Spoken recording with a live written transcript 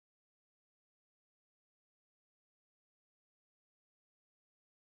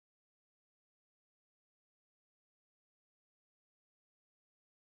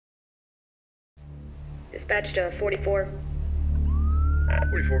Dispatch to 44.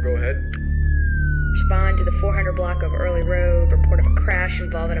 44, go ahead. Respond to the 400 block of Early Road. Report of a crash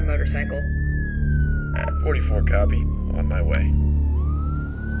involving a motorcycle. 44, copy. On my way.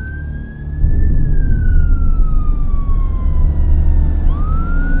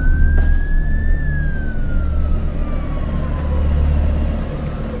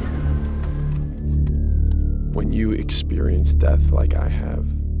 When you experience death like I have,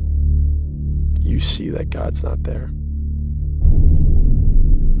 you see that God's not there.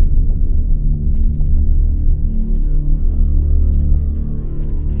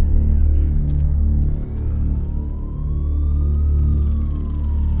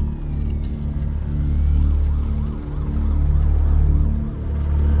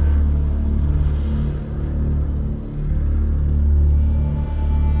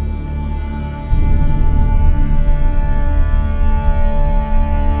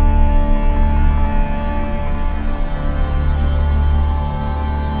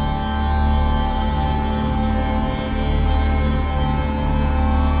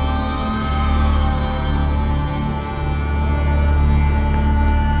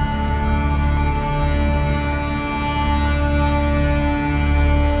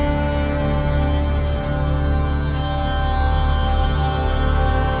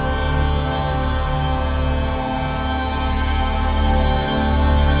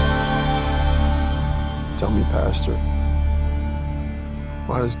 Tell me, Pastor,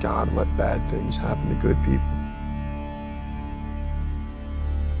 why does God let bad things happen to good people?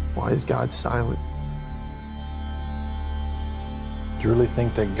 Why is God silent? Do you really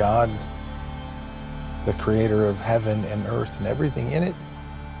think that God, the creator of heaven and earth and everything in it,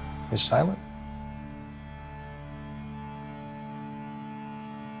 is silent?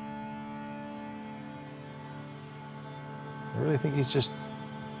 You really think he's just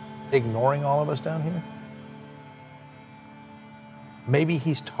ignoring all of us down here? Maybe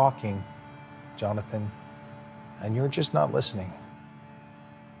he's talking, Jonathan, and you're just not listening.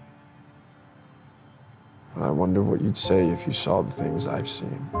 But I wonder what you'd say if you saw the things I've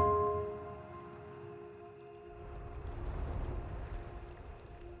seen.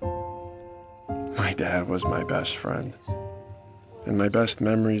 My dad was my best friend, and my best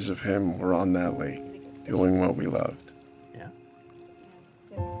memories of him were on that lake, doing what we loved.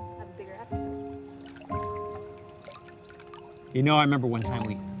 You know, I remember one time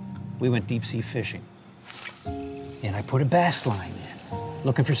we went deep sea fishing, and I put a bass line in,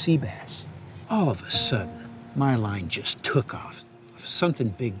 looking for sea bass. All of a sudden, my line just took off. Something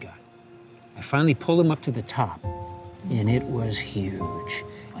big got. I finally pulled him up to the top, and it was huge.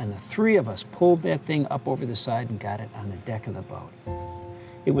 And the three of us pulled that thing up over the side and got it on the deck of the boat.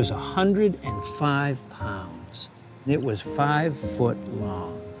 It was 105 pounds. It was 5 foot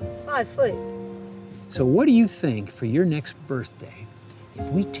long. 5 foot? So what do you think for your next birthday if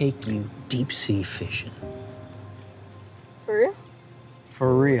we take you deep sea fishing? For real?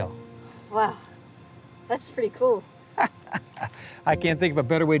 For real. Wow, that's pretty cool. I can't think of a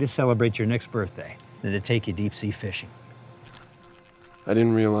better way to celebrate your next birthday than to take you deep sea fishing. I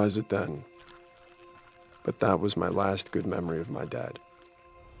didn't realize it then, but that was my last good memory of my dad.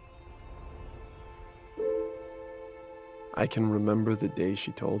 I can remember the day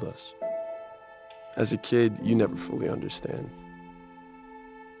she told us. As a kid, you never fully understand.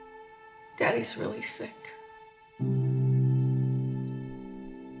 Daddy's really sick. And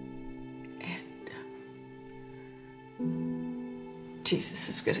Jesus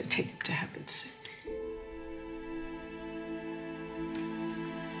is going to take him to heaven soon.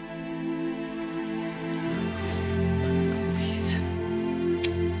 Please.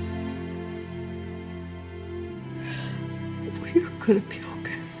 We're going to be okay.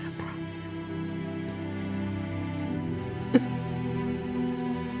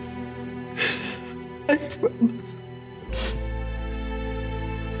 I promise.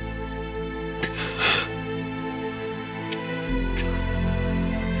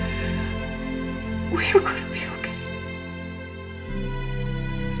 We are going to be okay.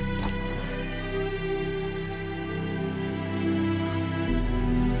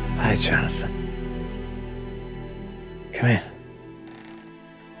 Hi, Jonathan. Come in.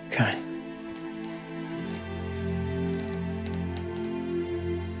 Come in.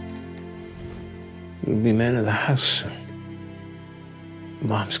 You'll be man of the house soon.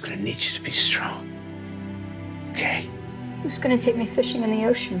 Mom's gonna need you to be strong. Okay? Who's gonna take me fishing in the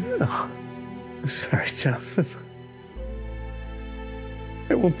ocean? Oh, I'm sorry, Jonathan.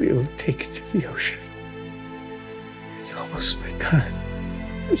 I won't be able to take you to the ocean. It's almost my time.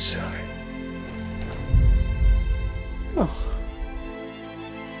 I'm sorry. Oh.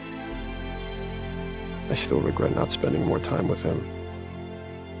 I still regret not spending more time with him.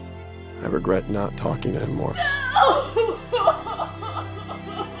 I regret not talking to him more.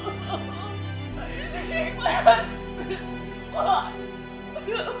 Take my husband. No.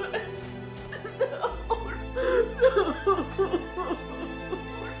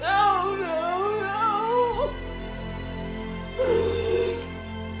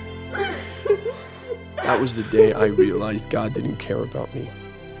 That was the day I realized God didn't care about me.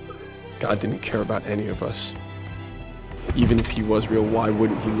 God didn't care about any of us. Even if he was real, why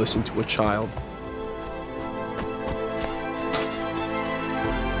wouldn't he listen to a child?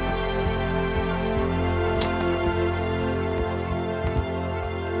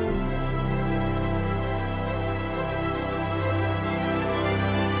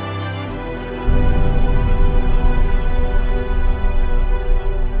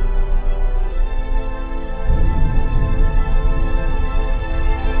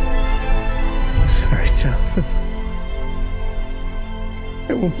 Sorry, Jonathan.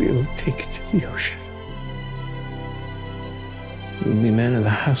 I won't be able to take you to the ocean. You'll be man of the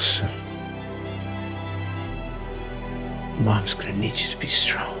house soon. Mom's gonna need you to be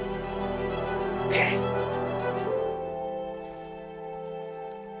strong. Okay?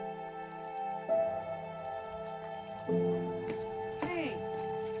 Hey.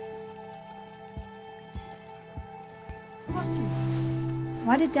 Talk to me.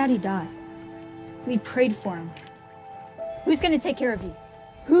 Why did Daddy die? We prayed for him. Who's gonna take care of you?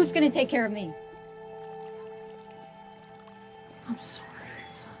 Who's gonna take care of me? I'm sorry,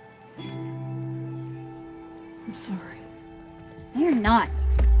 son. I'm sorry. No, you're not.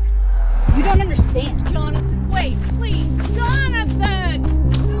 You don't understand. Jonathan, wait, please. Jonathan!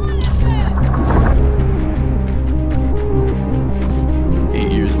 Jonathan!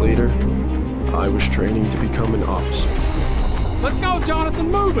 8 years later, I was training to become an officer. Let's go,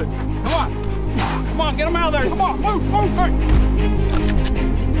 Jonathan. Move it. Come on. Come on, get him out of there. Come on, move. Hey.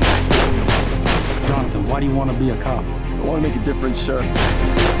 Jonathan, why do you want to be a cop? I want to make a difference, sir.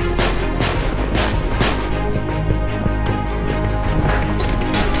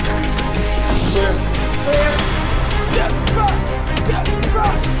 Clear. Get back! Get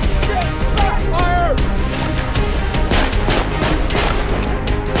back! Get back! Fire!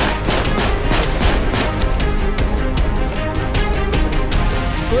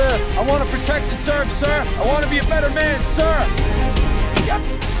 Clear. I want to protect and serve, sir. I want to be a better man, sir. Get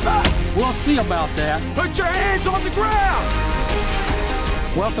back! We'll see about that. Put your hands on the ground!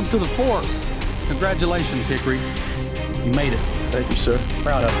 Welcome to the force. Congratulations, Hickory. You made it. Thank you, sir.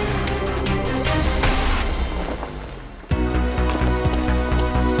 Proud of you.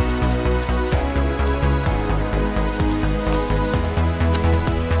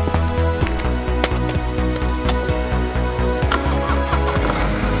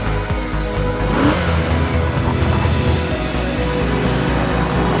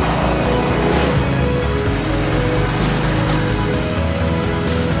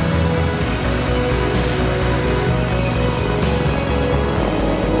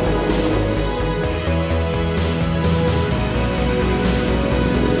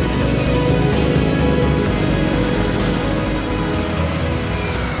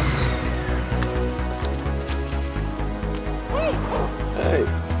 Hey,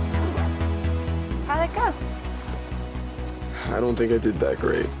 How'd it go? I don't think I did that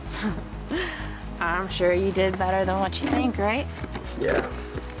great. I'm sure you did better than what you think, right? Yeah.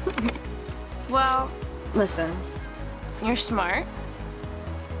 Well, listen. You're smart.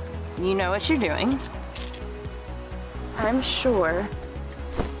 You know what you're doing. I'm sure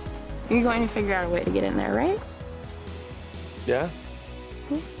you're going to figure out a way to get in there, right? Yeah?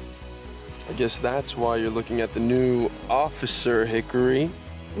 I guess that's why you're looking at the new officer, Hickory.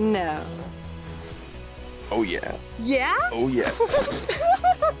 No. Oh, yeah. Yeah? Oh, yeah.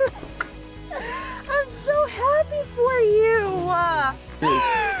 I'm so happy for you.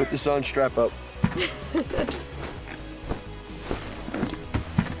 Here, put this on, strap up. You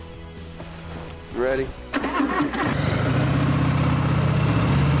ready?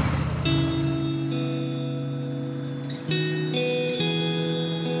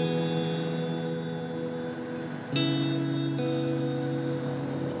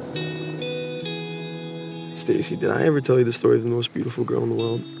 Stacy, did I ever tell you the story of the most beautiful girl in the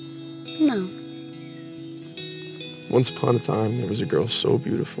world? No. Once upon a time, there was a girl so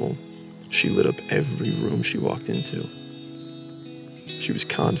beautiful, she lit up every room she walked into. She was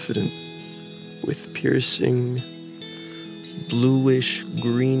confident, with piercing, bluish,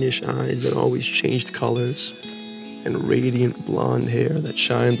 greenish eyes that always changed colors, and radiant blonde hair that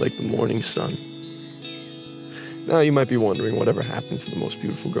shined like the morning sun. Now, you might be wondering whatever happened to the most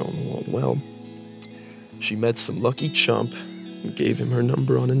beautiful girl in the world. Well, She met some lucky chump and gave him her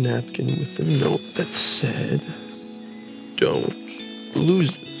number on a napkin with a note that said, "Don't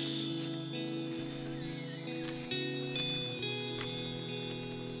lose this."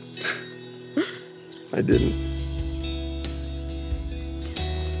 I didn't.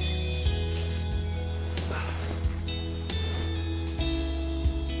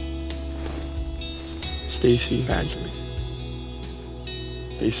 Stacy Badgley.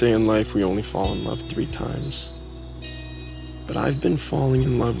 They say in life we only fall in love 3 times. But I've been falling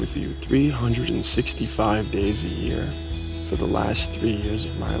in love with you 365 days a year for the last 3 years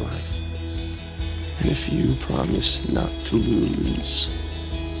of my life. And if you promise not to lose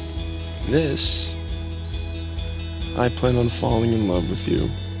this, I plan on falling in love with you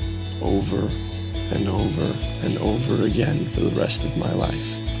over and over and over again for the rest of my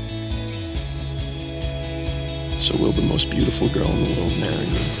life. So will the most beautiful girl in the world marry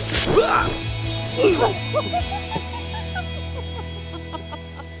me?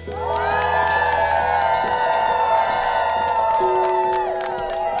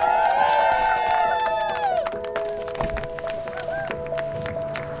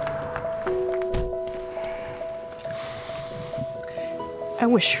 I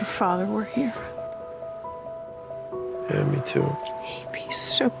wish your father were here. Yeah, me too. He'd be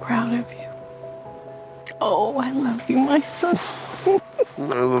so proud of you. Oh, I love you, my son. I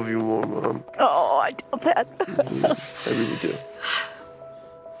love you more, Mom. Oh, I know that. I really do.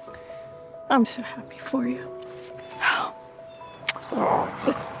 I'm so happy for you. Oh,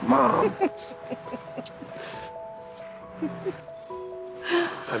 Mom.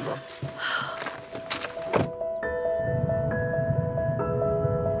 Hi, Mom.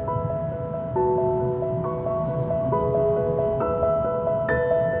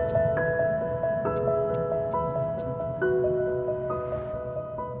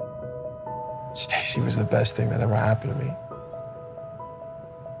 Stacy was the best thing that ever happened to me.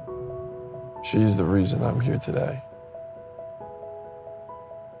 She's the reason I'm here today.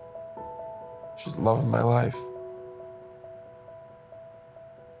 She's the love of my life.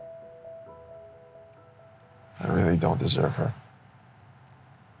 I really don't deserve her.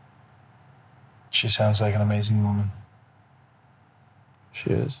 She sounds like an amazing woman. She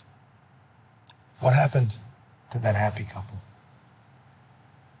is. What happened to that happy couple?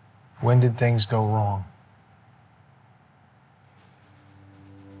 When did things go wrong?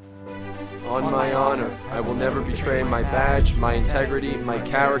 On my honor, I will never betray my badge, my integrity, my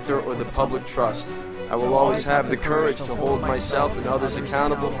character, or the public trust. I will always have the courage to hold myself and others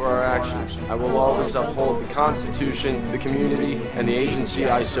accountable for our actions. I will always uphold the Constitution, the community, and the agency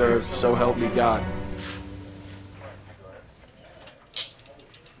I serve, so help me God.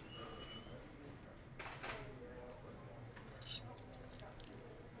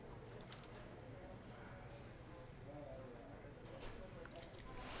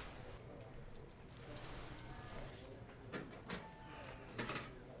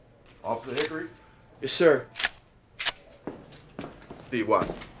 Officer Hickory? Yes, sir. Steve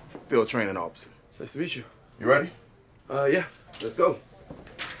Watson, field training officer. It's nice to meet you. You ready? Yeah. Let's go.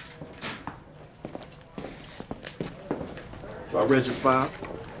 So I read your file.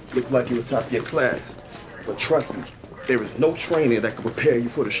 Looked like you were top of your class. But trust me, there is no training that can prepare you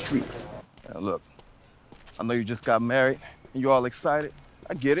for the streets. Now look, I know you just got married and you're all excited.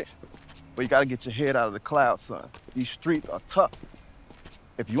 I get it. But you gotta get your head out of the clouds, son. These streets are tough.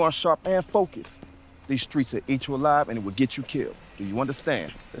 If you aren't sharp and focused, these streets will eat you alive and it will get you killed. Do you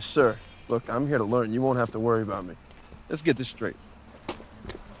understand? Yes, sir. Look, I'm here to learn. You won't have to worry about me. Let's get this straight.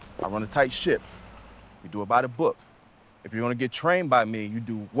 I run a tight ship. We do it by the book. If you're gonna get trained by me, you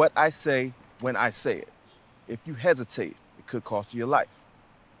do what I say when I say it. If you hesitate, it could cost you your life.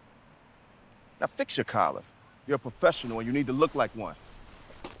 Now fix your collar. You're a professional and you need to look like one.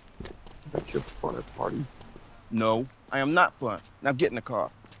 Bet you're fun at parties. No, I am not fun. Now get in the car.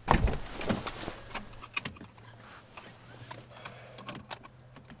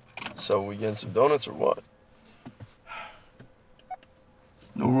 So we getting some donuts or what?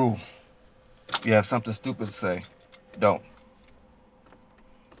 No rule. If you have something stupid to say, don't.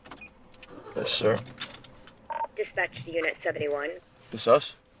 Yes, sir. Dispatch to Unit 71. This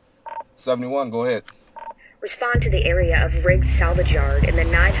us? 71, go ahead. Respond to the area of Riggs Salvage Yard in the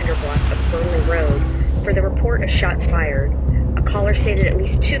 900 block of Burnley Road for the report of shots fired. A caller stated at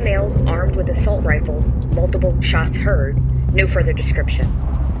least 2 males armed with assault rifles, multiple shots heard. No further description.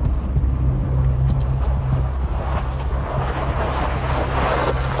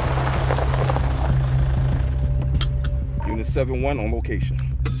 Unit 71 on location.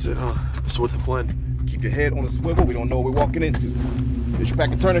 Is it, so what's the plan? Keep your head on a swivel. We don't know what we're walking into. Did you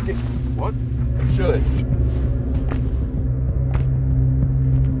pack a tourniquet? What? You should.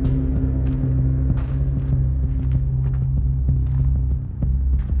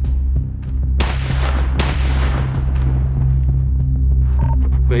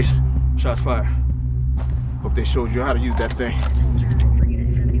 Base, shots fired. Hope they showed you how to use that thing. For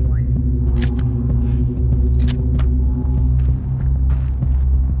Unit 71.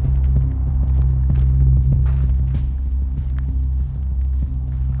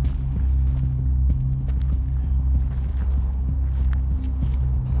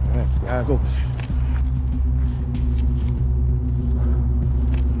 All right, eyes open.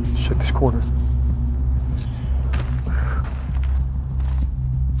 Check this corner.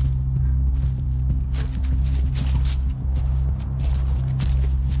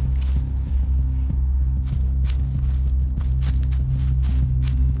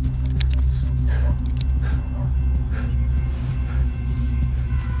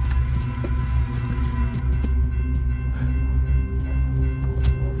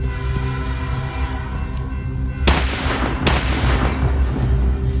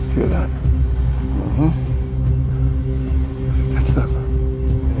 Feel that? Mm-hmm. That's them.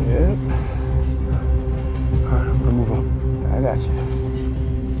 Yep. All right, I'm gonna move up. I got you.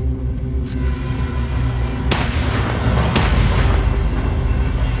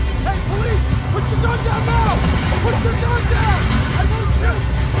 Hey, police! Put your gun down now! Put your gun down! I will shoot!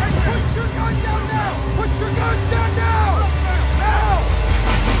 Put your gun down now! Put your guns down now! Now!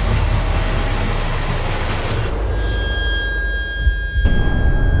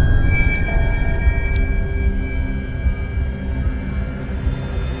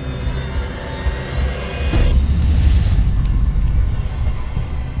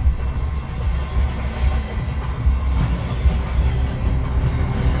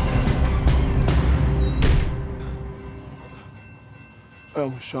 I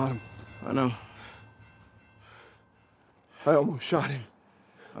almost shot him. I know. I almost shot him.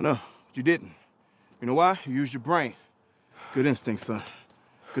 I know. But you didn't. You know why? You used your brain. Good instincts, son.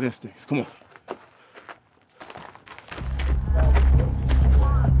 Good instincts. Come on.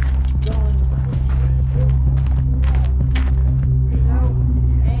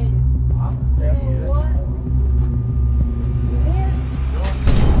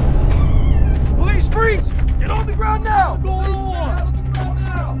 Police, freeze! Get on the ground now! What's going on?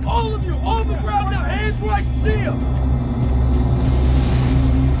 All of you, on the ground now! Hands where I can see them!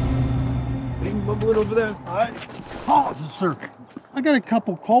 Anything bubbling over there? All right. Officer, I got a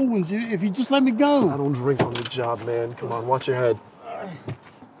couple cold ones if you just let me go. I don't drink on the job, man. Come on, watch your head.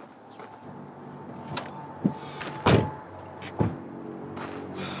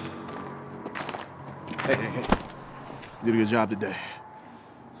 Hey. You did a good job today.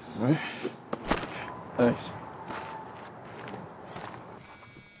 All right? Thanks.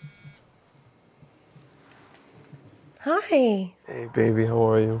 Hi. Hey, baby, how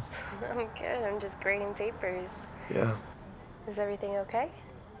are you? I'm good. I'm just grading papers. Yeah. Is everything okay?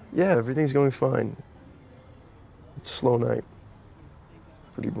 Yeah, everything's going fine. It's a slow night.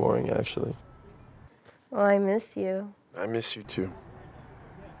 Pretty boring, actually. Well, I miss you. I miss you, too.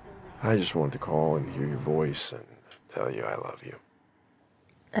 I just wanted to call and hear your voice and tell you I love you.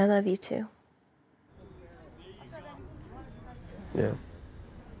 I love you too. Yeah.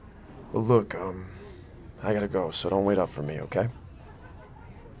 Well, look, I gotta go, so don't wait up for me, okay?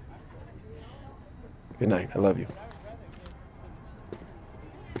 Good night. I love you.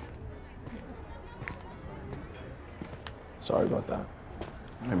 Sorry about that.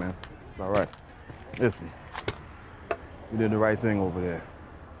 Hey, man. It's all right. Listen, you did the right thing over there.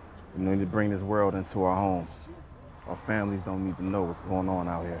 We need to bring this world into our homes. Our families don't need to know what's going on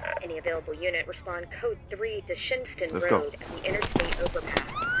out here. Any available unit, respond code 3 to Shinston Let's Road at the interstate overpass,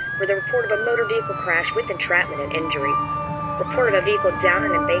 where the report of a motor vehicle crash with entrapment and injury. Report of a vehicle down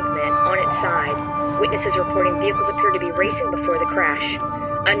an embankment on its side. Witnesses reporting vehicles appear to be racing before the crash.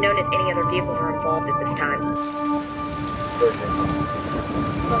 Unknown if any other vehicles are involved at this time.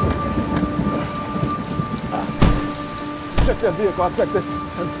 Check that vehicle. I'll check this.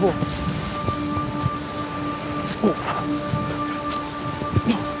 10-4.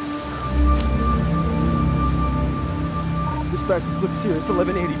 Dispatch, this looks serious.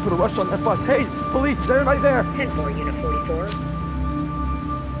 1180. Put a rush on that bus. Hey, police, is everybody there? 10-4, Unit 44.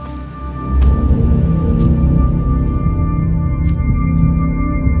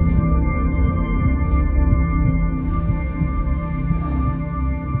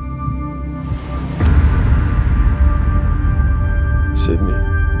 Sydney.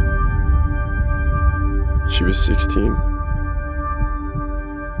 She was 16.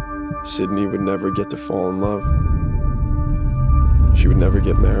 Sydney would never get to fall in love. She would never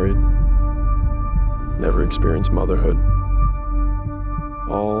get married. never experienced motherhood.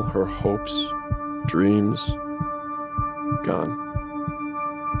 All her hopes, dreams, gone.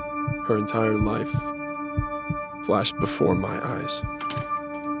 Her entire life flashed before my eyes.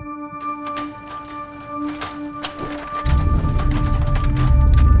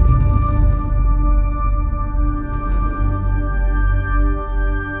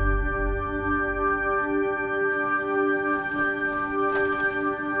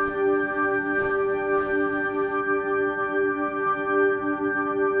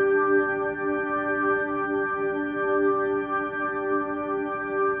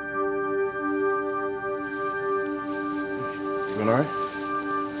 You all right?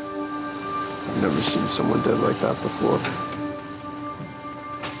 I've never seen someone dead like that before.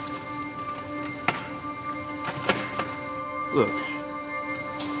 Look,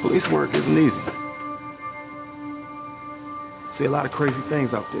 police work isn't easy. See a lot of crazy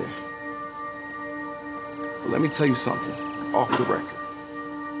things out there. But let me tell you something, off the record.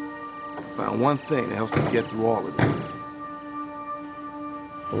 I found one thing that helps me get through all of this.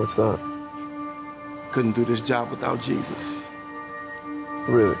 What's that? Couldn't do this job without Jesus.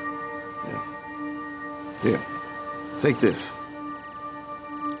 Really? Yeah. Here, take this.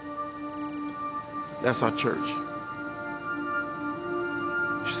 That's our church.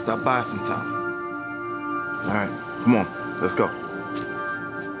 You should stop by sometime. All right, come on, let's go.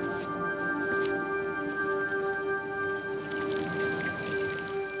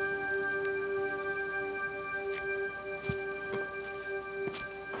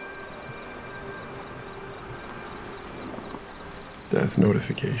 Death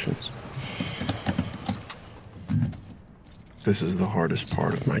notifications. This is the hardest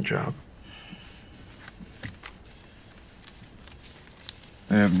part of my job.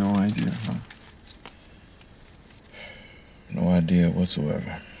 I have no idea, huh? No idea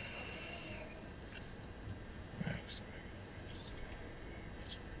whatsoever.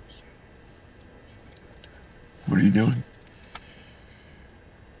 What are you doing?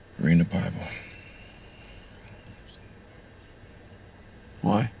 Reading the Bible.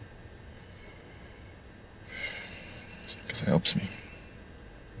 Why? Because it helps me.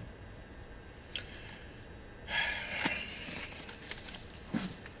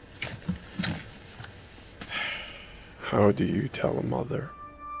 How do you tell a mother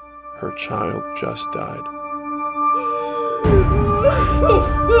her child just died?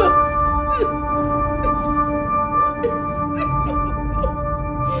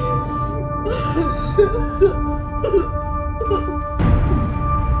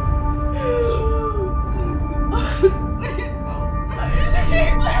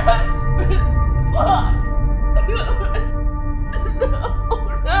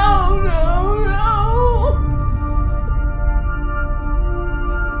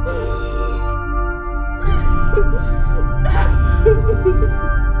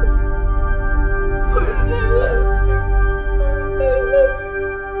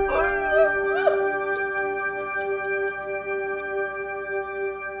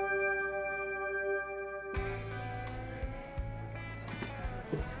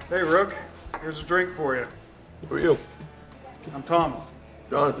 Hey, Rook. Here's a drink for you. Who are you? I'm Thomas.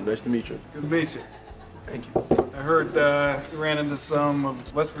 Jonathan, nice to meet you. Good to meet you. Thank you. I heard you ran into some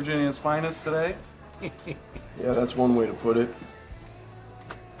of West Virginia's finest today. Yeah, that's one way to put it.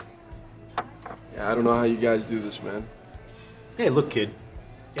 Yeah, I don't know how you guys do this, man. Hey, look, kid.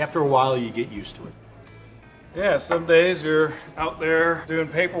 After a while, you get used to it. Yeah, some days you're out there doing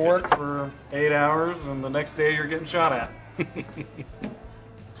paperwork for 8 hours, and the next day you're getting shot at.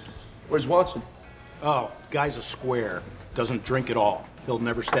 Where's Watson? Oh, guy's a square. Doesn't drink at all. He'll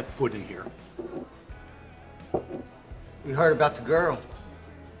never step foot in here. We heard about the girl.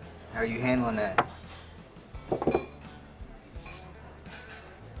 How are you handling that?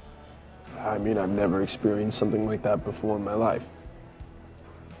 I mean, I've never experienced something like that before in my life.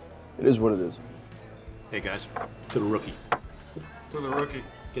 It is what it is. Hey, guys, to the rookie. To the rookie.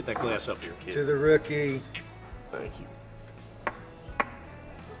 Get that glass up here, kid. To the rookie. Thank you.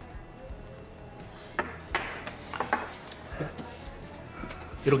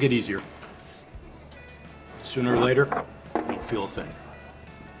 It'll get easier. Sooner or later, you won't feel a thing.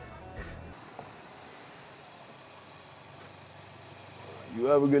 You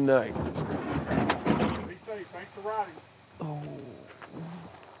have a good night. Be safe. Thanks for riding. Oh.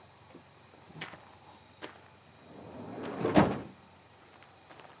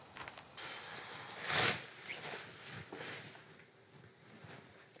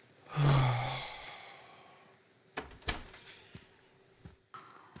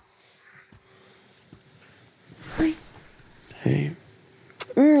 Hi. Hey.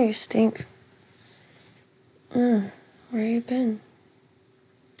 You stink. been?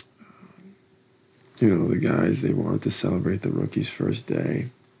 You know, the guys, they wanted to celebrate the rookie's first day.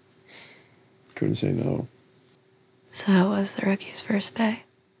 Couldn't say no. So how was the rookie's first day?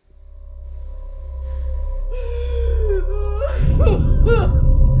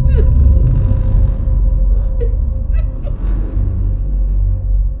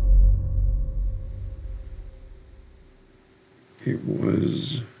 It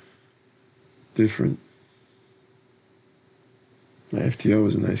was different. My FTO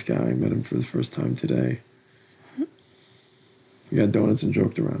was a nice guy. I met him for the first time today. We got donuts and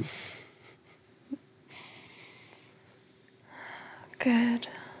joked around. Good.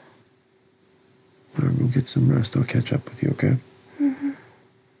 All right, we'll get some rest. I'll catch up with you, okay? Mm-hmm.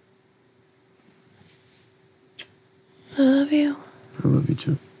 I love you. I love you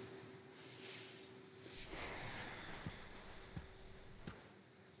too.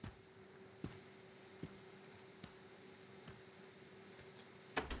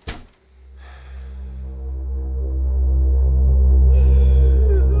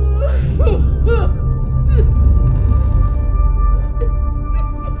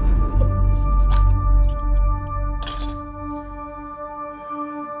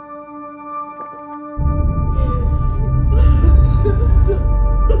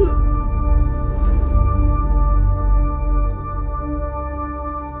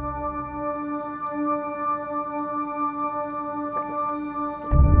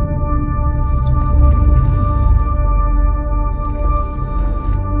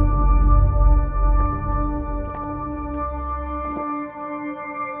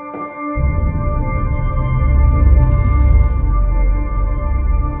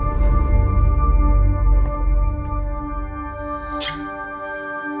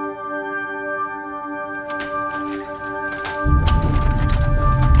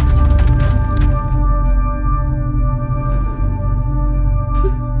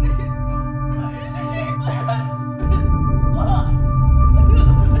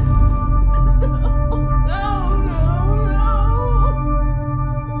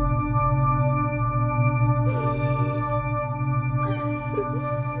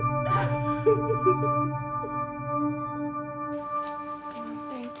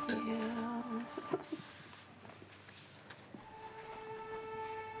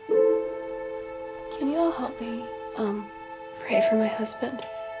 Can you all help me, pray for my husband?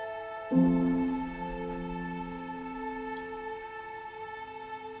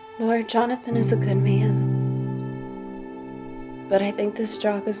 Lord, Jonathan is a good man, but I think this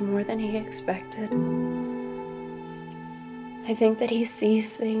job is more than he expected. I think that he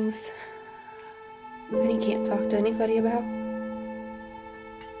sees things that he can't talk to anybody about.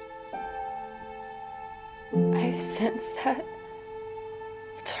 I've sensed that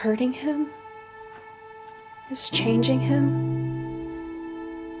it's hurting him. It's changing him.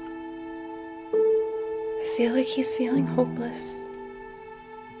 I feel like he's feeling hopeless.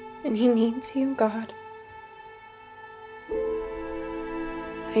 And he needs you, God.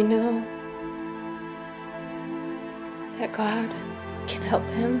 I know that God can help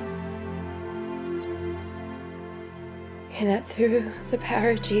him. And that through the power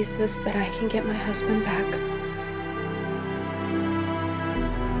of Jesus that I can get my husband back.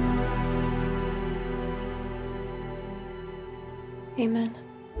 Amen.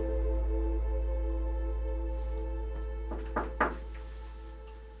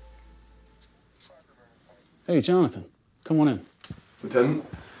 Hey, Jonathan, come on in. Lieutenant?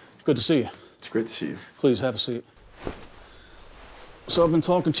 Good to see you. It's great to see you. Please, have a seat. So I've been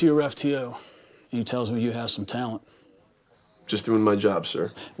talking to your FTO, and he tells me you have some talent. Just doing my job,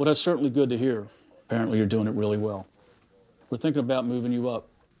 sir. Well, that's certainly good to hear. Apparently you're doing it really well. We're thinking about moving you up.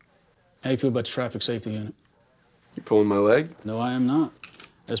 How do you feel about the traffic safety unit? You pulling my leg? No, I am not.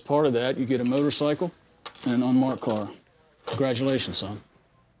 As part of that, you get a motorcycle and an unmarked car. Congratulations, son.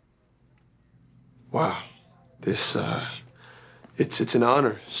 Wow. This, it's an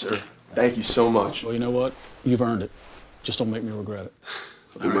honor, sir. Thank you so much. Well, you know what? You've earned it. Just don't make me regret it.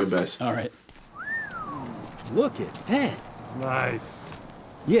 I'll do my best. All right. Look at that. Nice.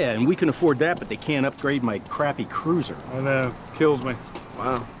 Yeah, and we can afford that, but they can't upgrade my crappy cruiser. I know. Kills me.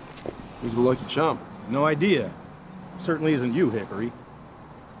 Wow. Who's the lucky chump? No idea. Certainly isn't you, Hickory.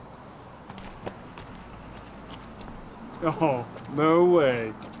 Oh, no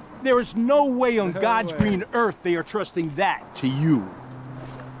way. There is no way on God's green earth they are trusting that to you.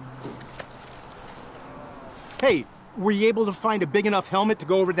 Hey, were you able to find a big enough helmet to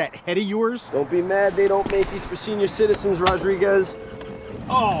go over that head of yours? Don't be mad they don't make these for senior citizens, Rodriguez.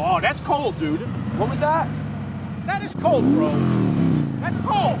 Oh, that's cold, dude. What was that? That is cold, bro. That's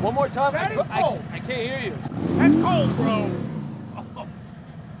cold. One more time. That is cold. I can't hear you. That's cold, bro.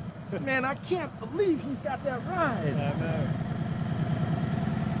 Man, I can't believe he's got that ride. I know.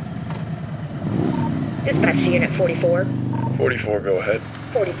 Dispatch to Unit 44. 44, go ahead.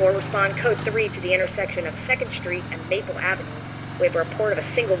 44, respond code 3 to the intersection of 2nd Street and Maple Avenue. We have a report of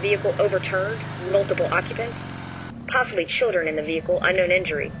a single vehicle overturned, multiple occupants, possibly children in the vehicle, unknown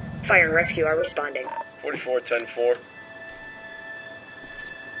injury. Fire and rescue are responding. 44, 10-4.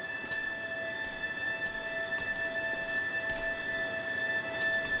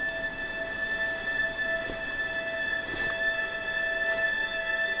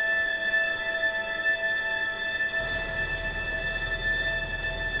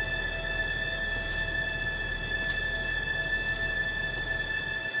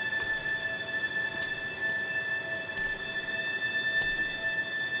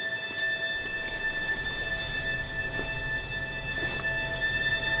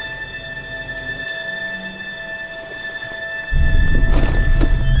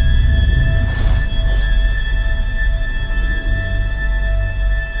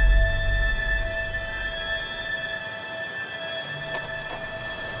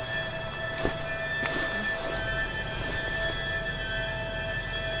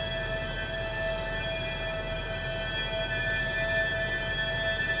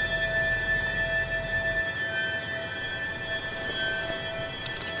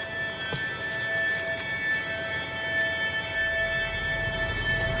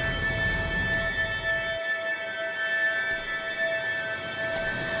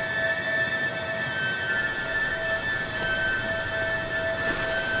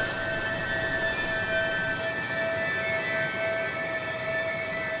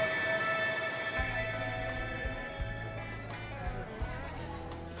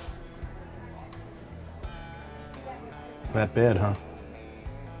 That bad, huh?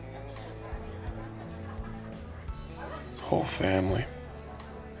 Whole family.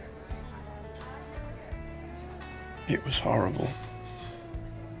 It was horrible.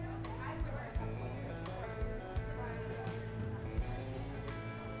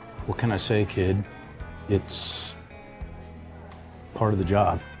 What can I say, kid? It's part of the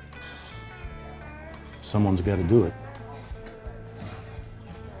job. Someone's got to do it.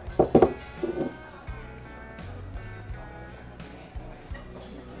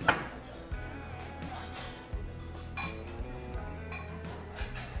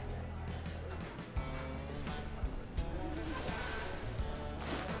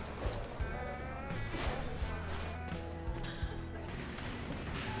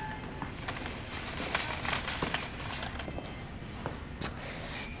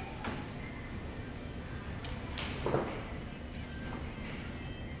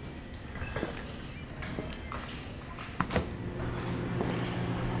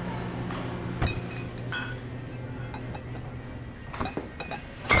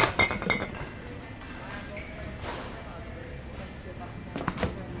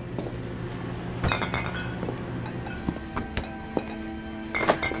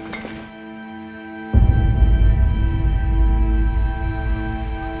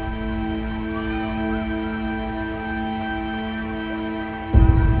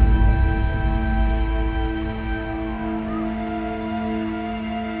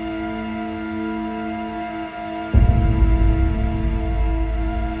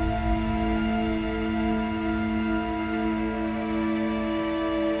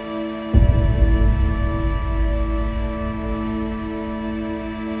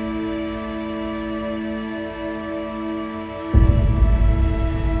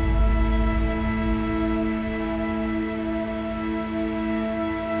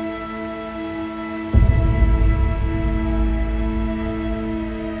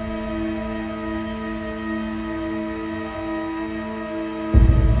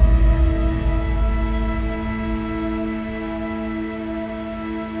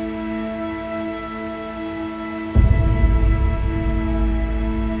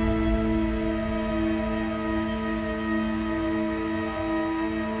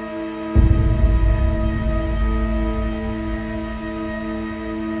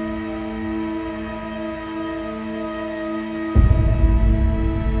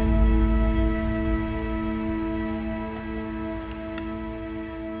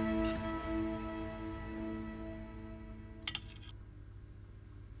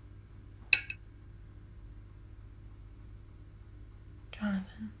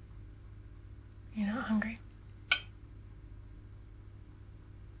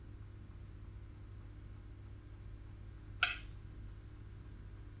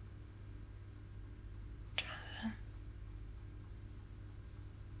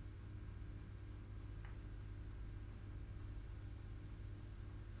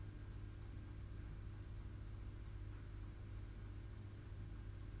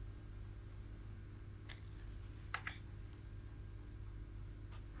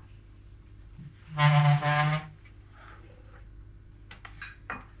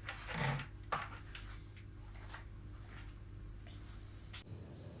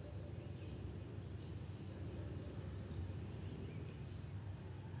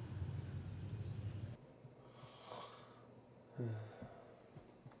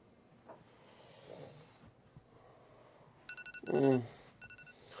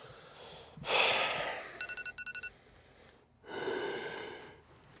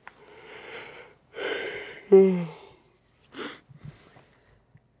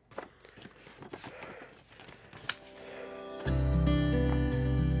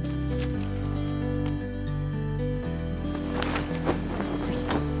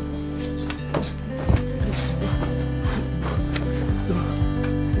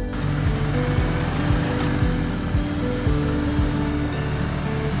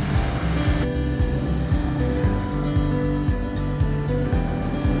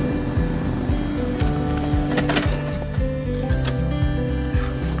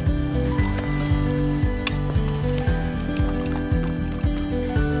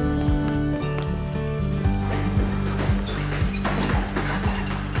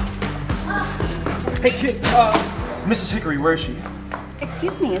 Hey, kid, Mrs. Hickory, where is she?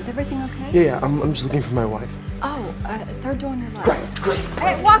 Excuse me, is everything okay? Yeah, I'm just looking for my wife. Oh, third door on your left. Great.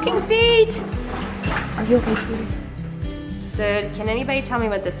 Hey, walking feet! Are you okay, sweetie? So, can anybody tell me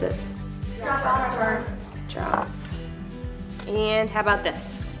what this is? Job. And how about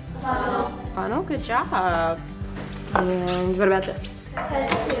this? Funnel, good job. And what about this?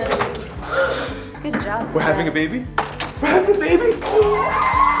 Good job. We're having a baby? We're having a baby?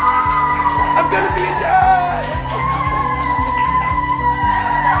 I'm gonna be a dad!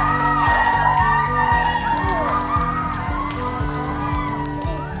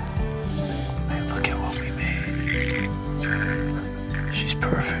 Look at what we made. She's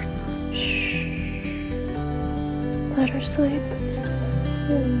perfect. Let her sleep.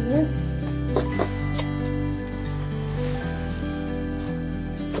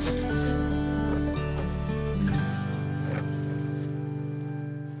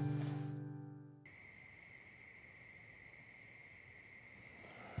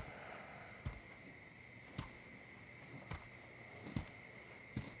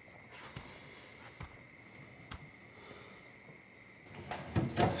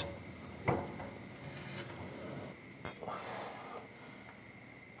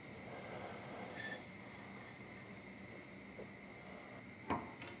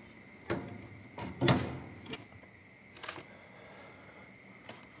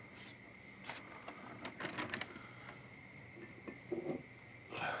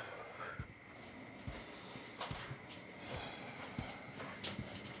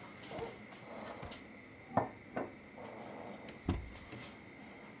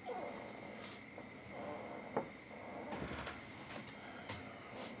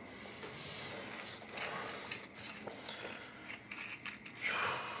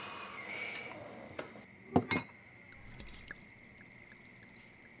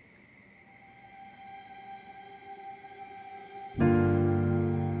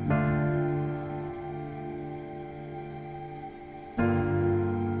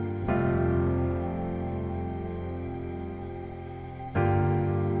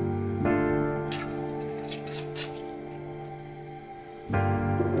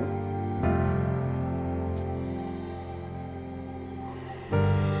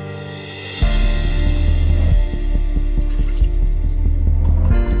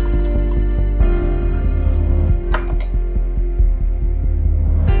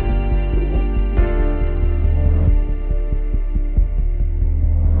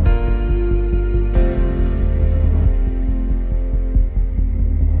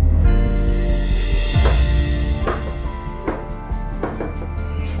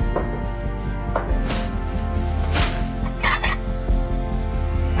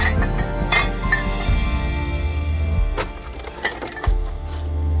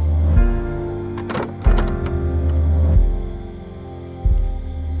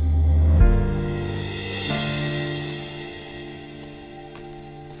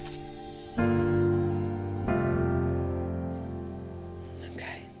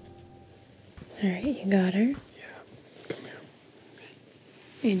 All right, you got her? Yeah. Come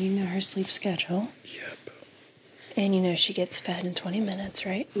here. And you know her sleep schedule? Yep. And you know she gets fed in 20 minutes,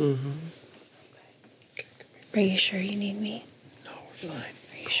 right? Mm-hmm. Okay, are you sure you need me? No, we're fine.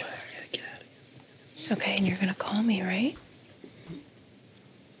 Are you sure? I gotta get out of here. Okay, and you're gonna call me, right?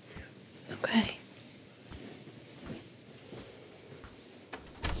 Okay.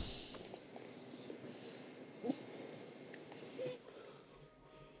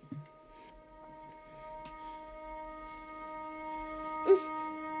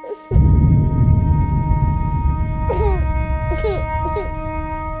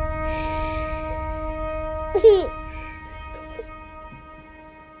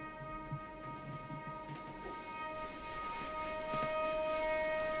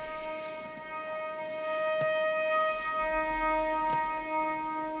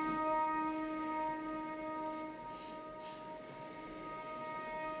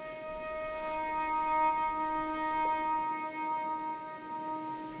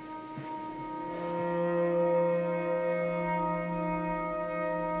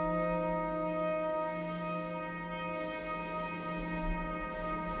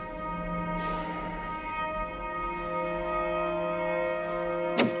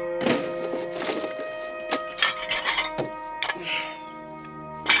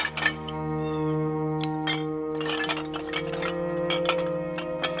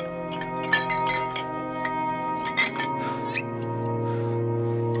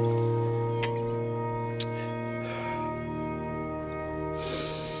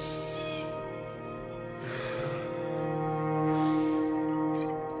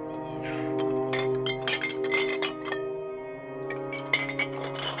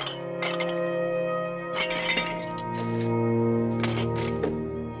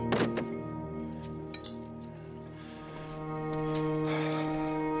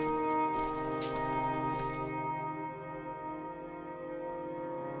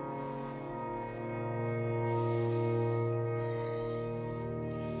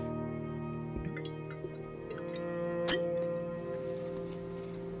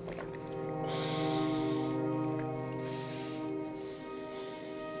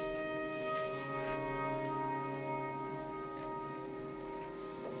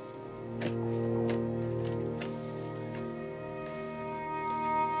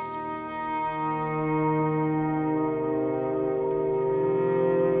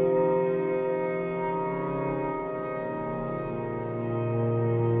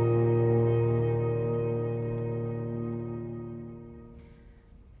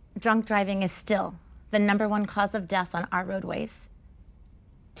 Drunk driving is still the #1 cause of death on our roadways.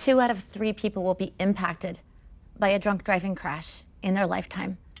 2 out of 3 people will be impacted by a drunk driving crash in their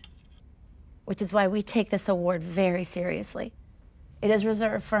lifetime, which is why we take this award very seriously. It is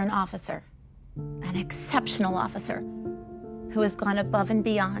reserved for an officer, an exceptional officer, who has gone above and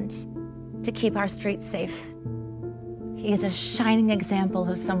beyond to keep our streets safe. He is a shining example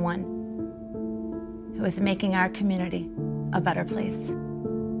of someone who is making our community a better place.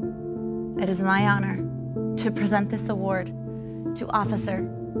 It is my honor to present this award to Officer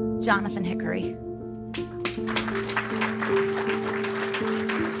Jonathan Hickory.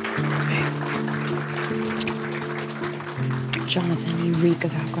 Jonathan, you reek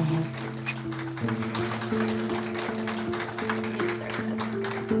of alcohol.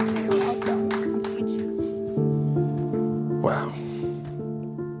 Wow.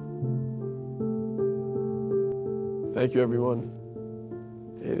 Thank you, everyone.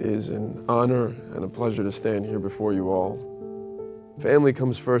 It is an honor and a pleasure to stand here before you all. Family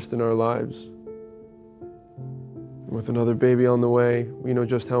comes first in our lives. And with another baby on the way, we know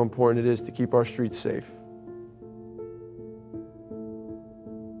just how important it is to keep our streets safe.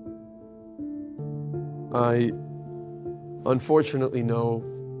 I unfortunately know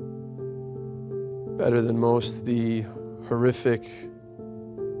better than most the horrific,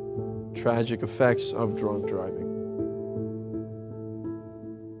 tragic effects of drunk driving.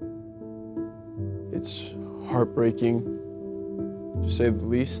 It's heartbreaking, to say the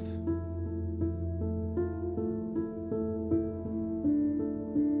least.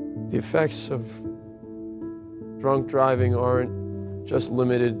 The effects of drunk driving aren't just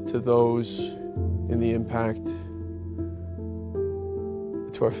limited to those in the impact,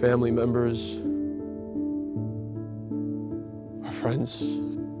 but to our family members, our friends,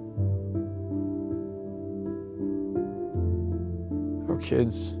 our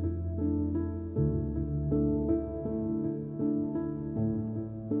kids.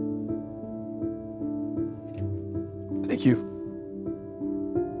 Thank you.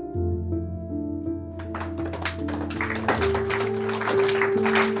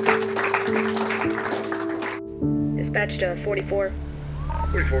 Dispatch to 44.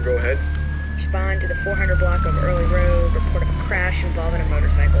 44, go ahead. Respond to the 400 block of Early Road. Report of a crash involving a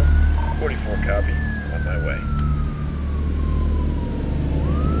motorcycle. 44, copy. On my way.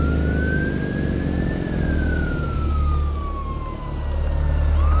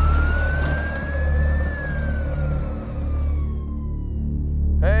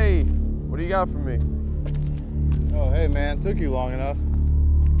 Hey, what do you got for me? Oh, hey man, took you long enough.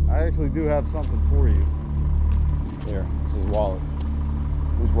 I actually do have something for you. Here, this is wallet.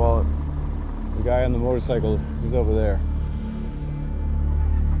 Whose wallet? The guy on the motorcycle, he's over there.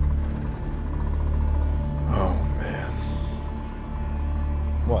 Oh, man.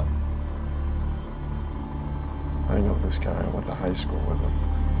 What? I know this guy. I went to high school with him.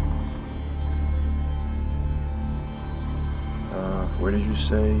 Where did you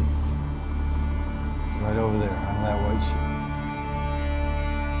say? Right over there, on that white sheet.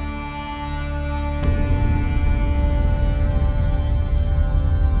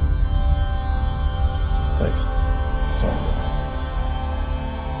 Thanks. Sorry, bro.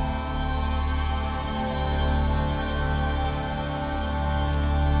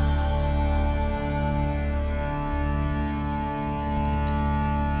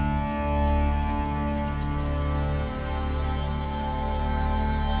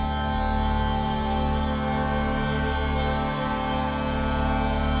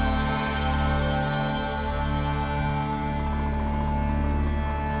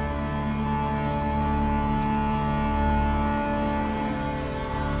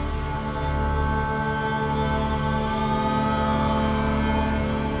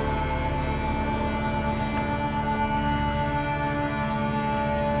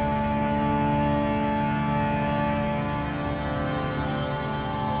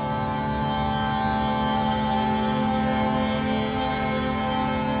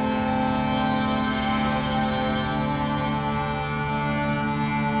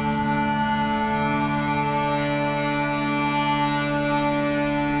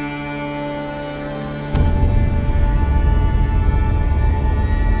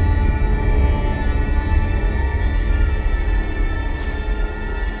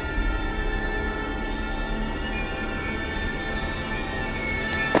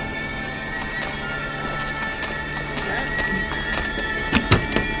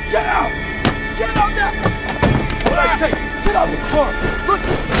 Get out! Get out now! What I say? Get out of the car!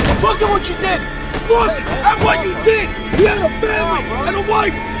 Look at what you did! Look at what you did! He had a family and a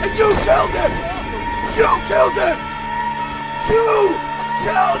wife, and you killed him! You killed him! You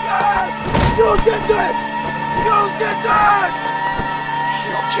killed him! You did this! You did this!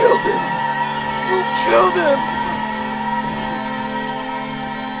 You killed him! You killed him!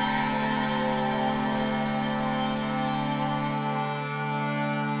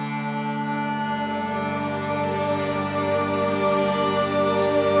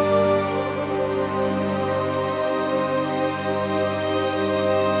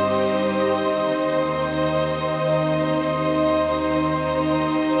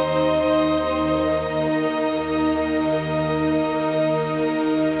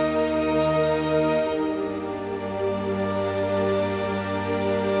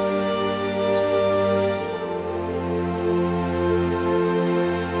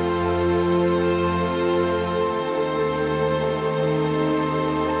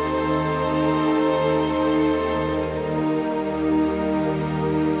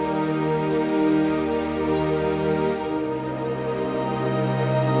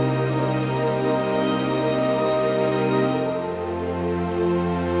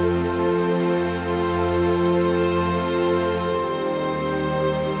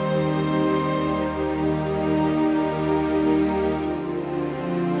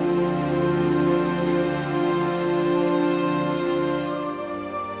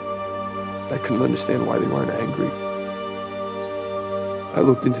 I couldn't understand why they weren't angry. I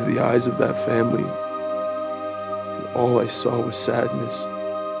looked into the eyes of that family, and all I saw was sadness.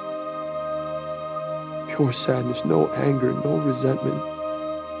 Pure sadness, no anger, no resentment.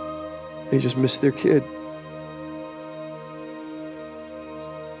 They just missed their kid.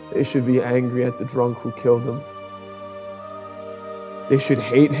 They should be angry at the drunk who killed them. They should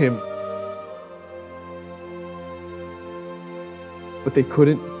hate him. But they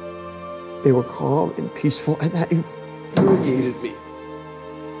couldn't. They were calm and peaceful, and that infuriated me.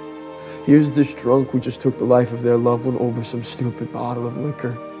 Here's this drunk who just took the life of their loved one over some stupid bottle of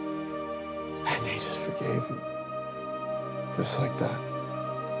liquor. And they just forgave him. Just like that.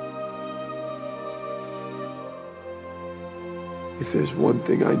 If there's one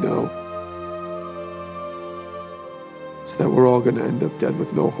thing I know, it's that we're all gonna end up dead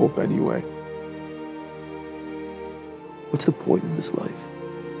with no hope anyway. What's the point in this life?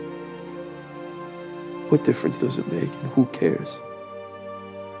 What difference does it make, and who cares?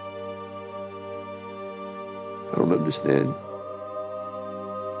 I don't understand.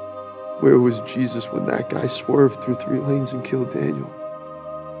 Where was Jesus when that guy swerved through 3 lanes and killed Daniel?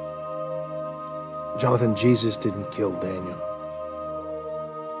 Jonathan, Jesus didn't kill Daniel.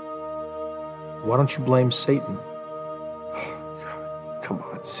 Why don't you blame Satan? Come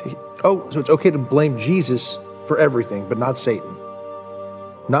on, Satan. Oh, so it's okay to blame Jesus for everything, but not Satan.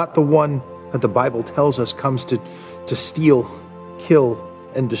 Not the one that the Bible tells us comes to steal, kill,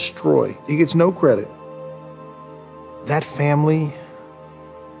 and destroy. He gets no credit. That family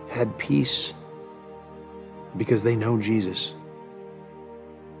had peace because they know Jesus.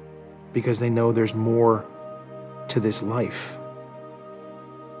 Because they know there's more to this life.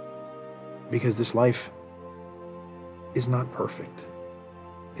 Because this life is not perfect.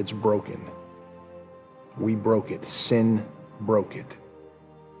 It's broken. We broke it. Sin broke it.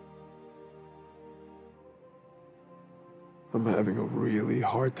 I'm having a really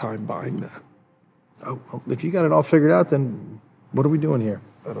hard time buying that. Oh, well, if you got it all figured out, then what are we doing here?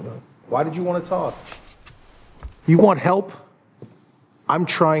 I don't know. Why did you want to talk? You want help? I'm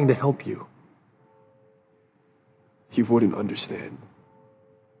trying to help you. You wouldn't understand.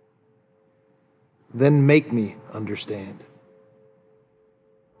 Then make me understand.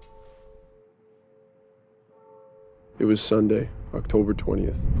 It was Sunday, October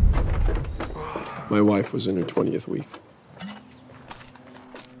 20th. My wife was in her 20th week.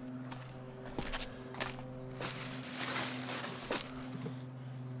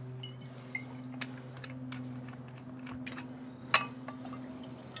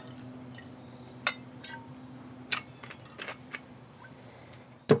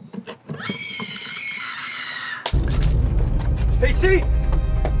 Stacy!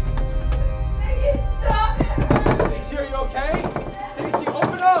 Stop it! Stacy, are you okay? Stacy,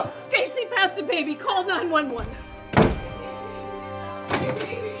 open up! Stacy passed the baby. Call 911.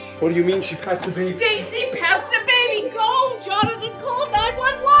 What do you mean she passed the baby? Stacy passed the baby. Go, Jonathan. Call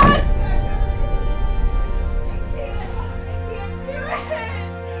 911.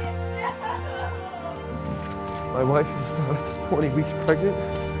 My wife is 20 weeks pregnant,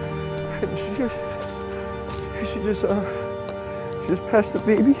 and she just passed the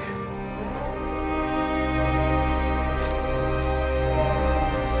baby.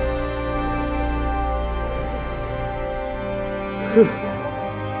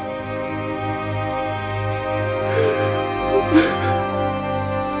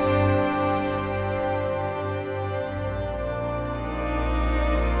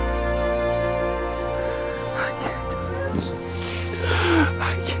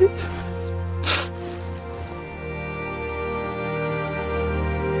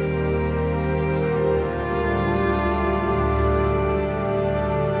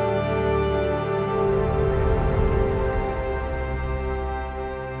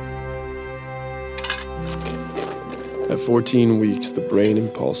 At 14 weeks, the brain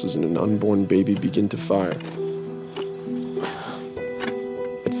impulses in an unborn baby begin to fire.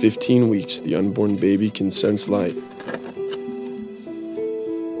 At 15 weeks, the unborn baby can sense light.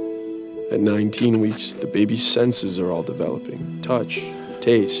 At 19 weeks, the baby's senses are all developing: touch,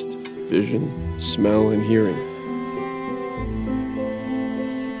 taste, vision, smell, and hearing.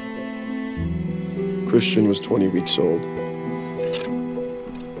 Christian was 20 weeks old.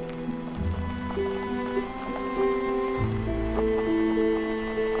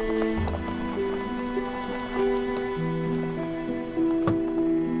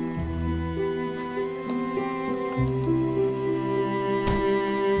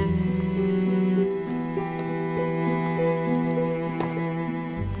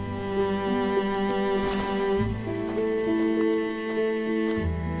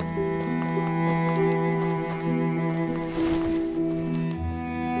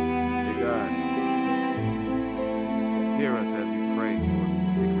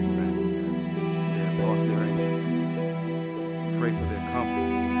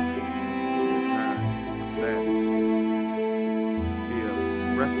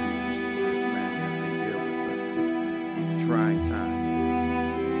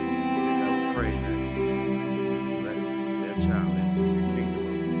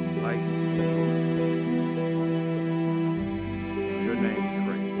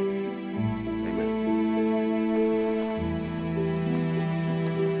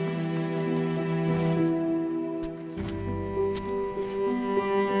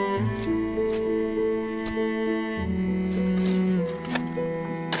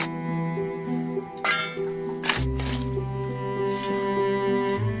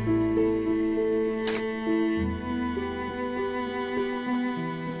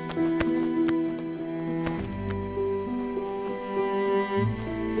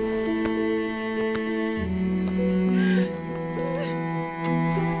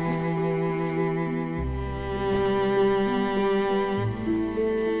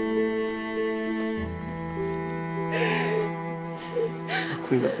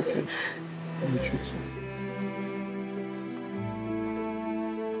 Clean up, okay? Let me treat you.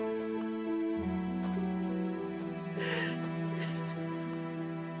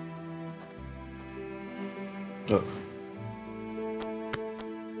 Look,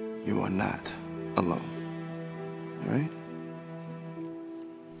 you are not alone, all right?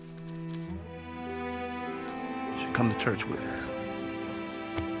 You should come to church with us.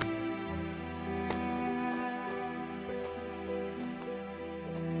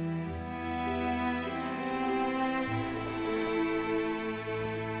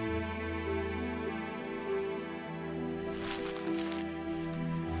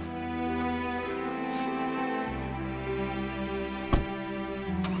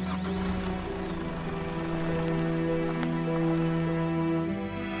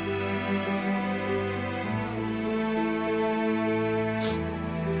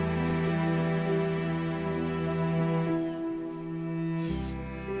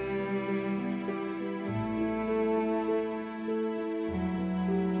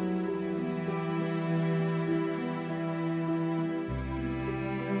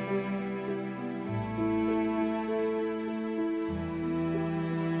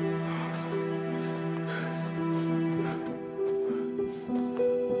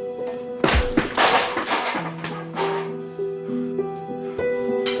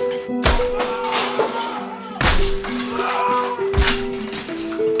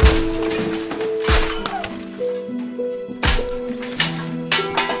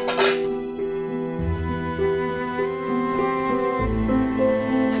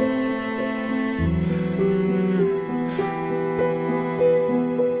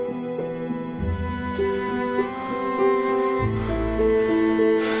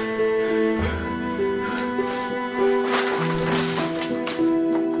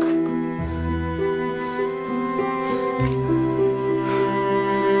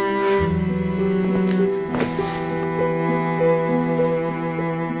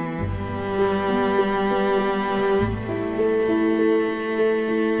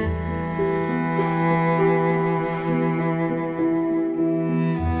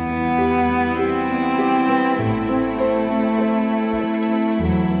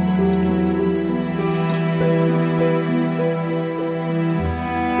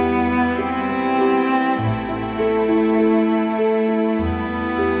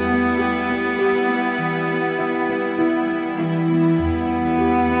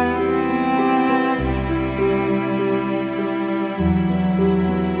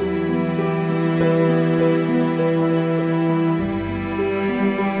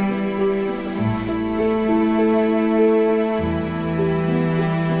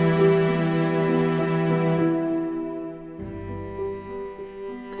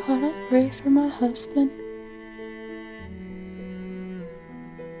 God, I pray for my husband.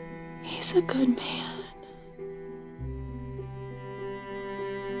 He's a good man.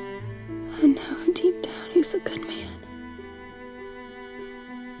 I know deep down he's a good man.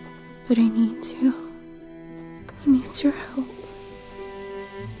 But he needs you. He needs your help.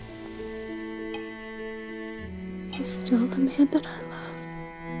 He's still the man that I love.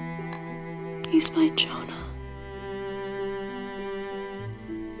 He's my Jonah.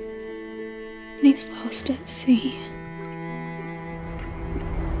 And he's lost at sea.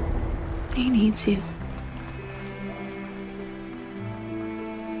 He needs you.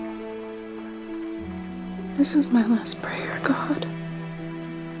 This is my last prayer, God.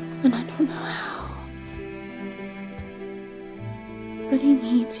 And I don't know how. But he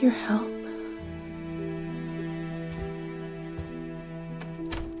needs your help.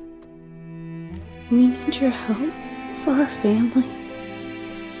 We need your help for our family.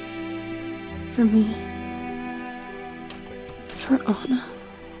 For me. For Anna.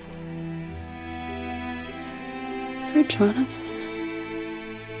 For Jonathan.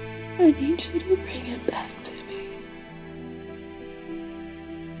 I need you to bring him back to me.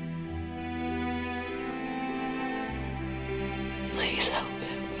 Please help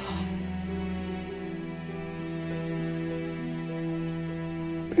him,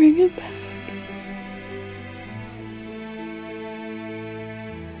 God. Bring him back.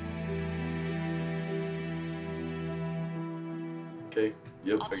 Okay,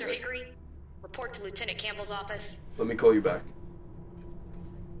 yep. Officer Hickory, report to Lieutenant Campbell's office. Let me call you back.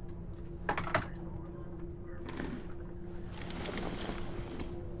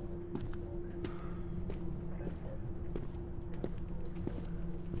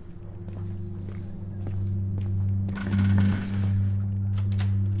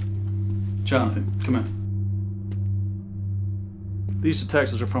 Jonathan, come in. These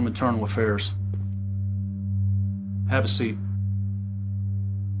detectives are from Internal Affairs. Have a seat.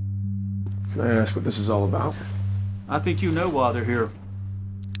 Can I ask what this is all about? I think you know why they're here.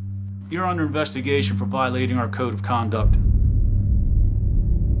 You're under investigation for violating our code of conduct.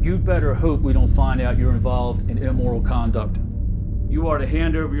 You'd better hope we don't find out you're involved in immoral conduct. You are to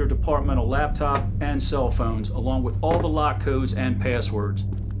hand over your departmental laptop and cell phones, along with all the lock codes and passwords.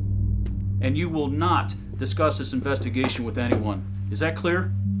 And you will not discuss this investigation with anyone. Is that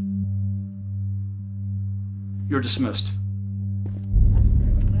clear? You're dismissed.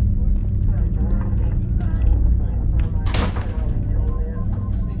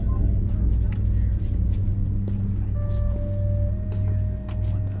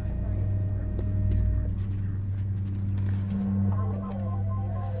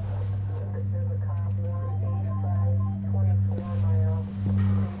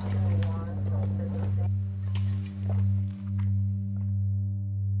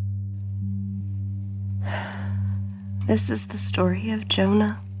 This is the story of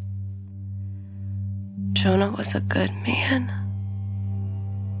Jonah. Jonah was a good man,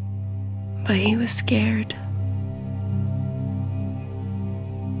 but he was scared.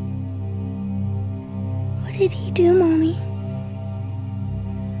 What did he do, Mommy?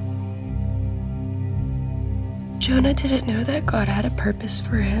 Jonah didn't know that God had a purpose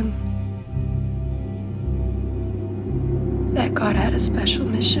for him. That God had a special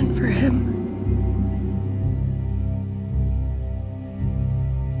mission for him.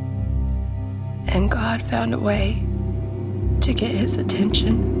 And God found a way to get his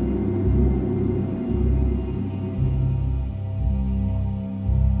attention.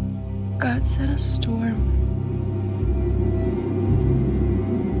 God sent a storm.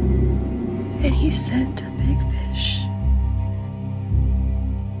 And he sent a big fish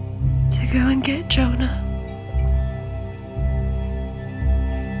to go and get Jonah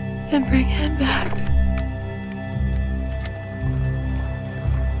and bring him back.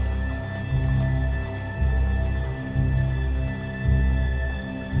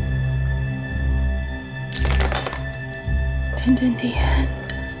 And in the end,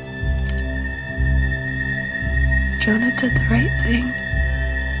 Jonah did the right thing.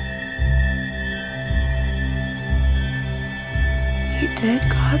 He did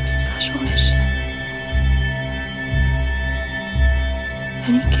God's special mission.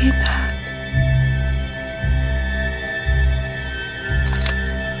 And he came back.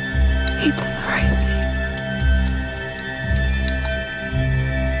 He did the right thing.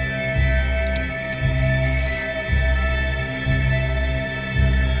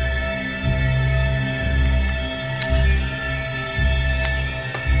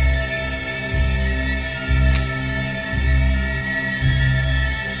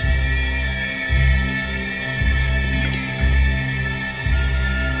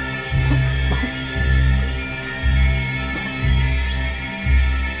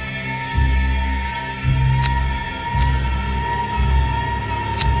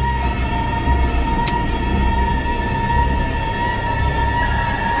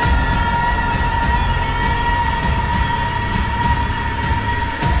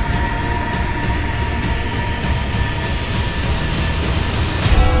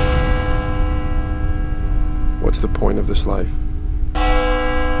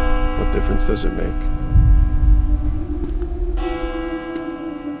 What difference does it make?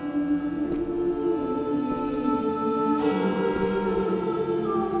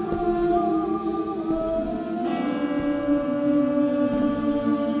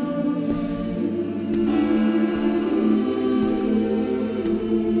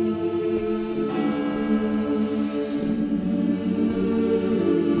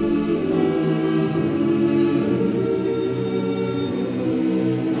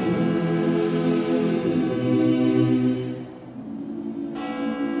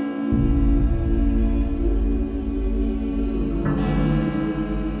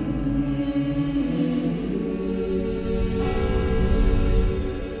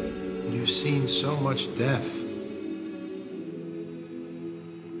 So much death.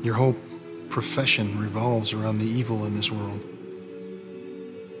 Your whole profession revolves around the evil in this world.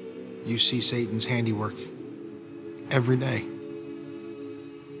 You see Satan's handiwork every day.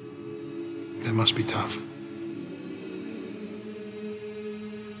 That must be tough.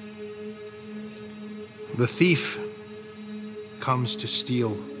 The thief comes to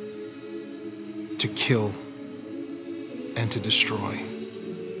steal, to kill, and to destroy.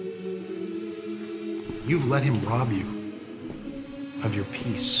 You've let him rob you of your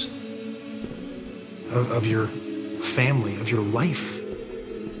peace, of your family, of your life.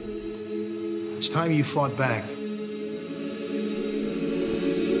 It's time you fought back.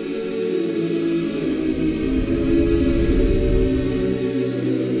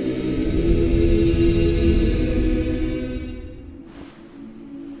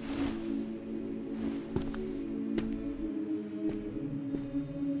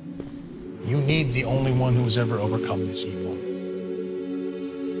 You need the only one who has ever overcome this evil.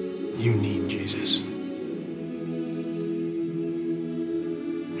 You need Jesus.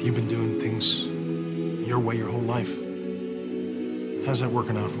 You've been doing things your way your whole life. How's that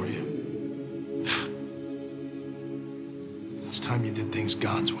working out for you? It's time you did things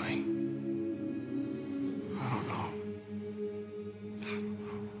God's way. I don't know.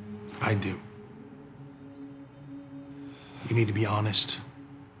 I do. You need to be honest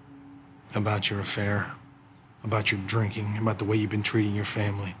about your affair, about your drinking, about the way you've been treating your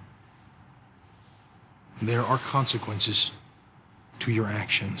family. There are consequences to your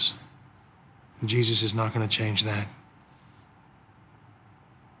actions. Jesus is not going to change that.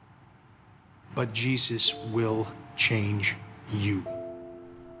 But Jesus will change you.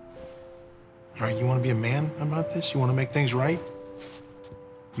 All right, you want to be a man about this? You want to make things right?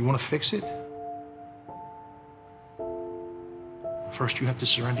 You want to fix it? First, you have to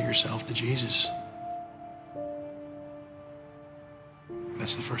surrender yourself to Jesus.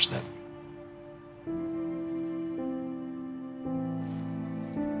 That's the first step.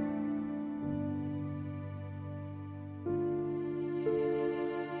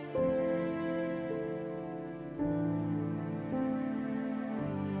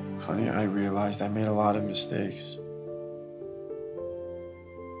 Honey, I realized I made a lot of mistakes.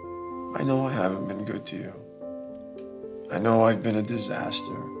 I know I haven't been good to you. I know I've been a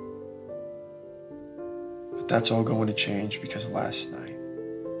disaster. But that's all going to change because last night,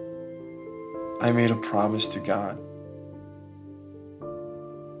 I made a promise to God.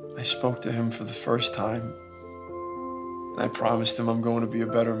 I spoke to him for the first time, and I promised him I'm going to be a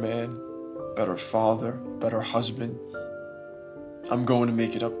better man, better father, better husband. I'm going to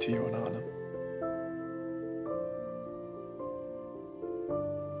make it up to you and Anna.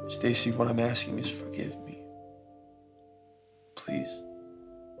 Stacy, what I'm asking is forgive me. Please.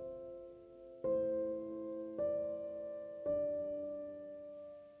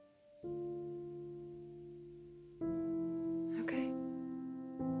 Okay.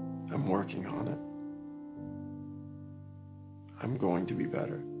 I'm working on it. I'm going to be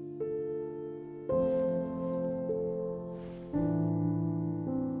better.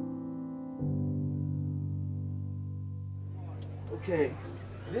 Okay,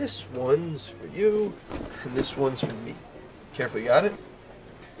 this one's for you, and this one's for me. Careful, you got it?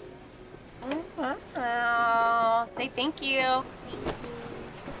 Oh, wow. Say thank you.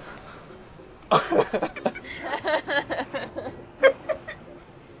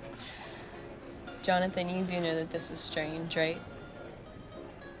 Jonathan, you do know that this is strange, right?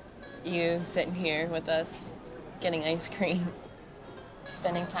 You sitting here with us, getting ice cream,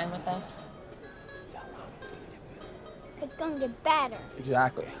 spending time with us. It's gonna get better.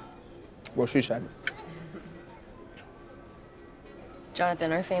 Exactly. Well, she said.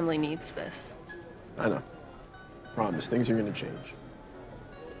 Jonathan, our family needs this. I know. Promise, things are gonna change.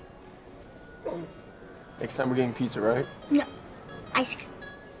 Next time we're getting pizza, right? No. Ice cream.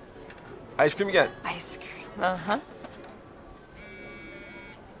 Ice cream again. Ice cream. Uh-huh.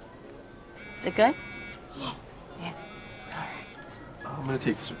 Is it good? Yeah. I'm gonna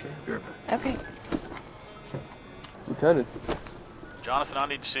take this, okay? Be right back. Okay. Lieutenant. Jonathan, I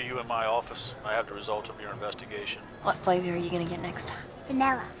need to see you in my office. I have the results of your investigation. What flavor are you gonna get next time?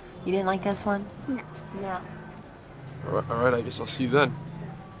 Vanilla. You didn't like this one? No. No. All right, I guess I'll see you then.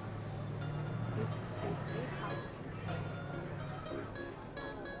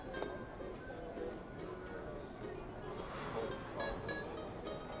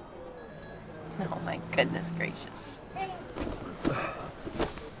 Oh my goodness gracious. Who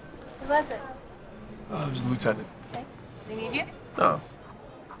was it? It was the lieutenant. Okay. We need you? No.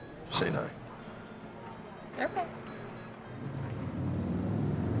 Just saying hi. Okay.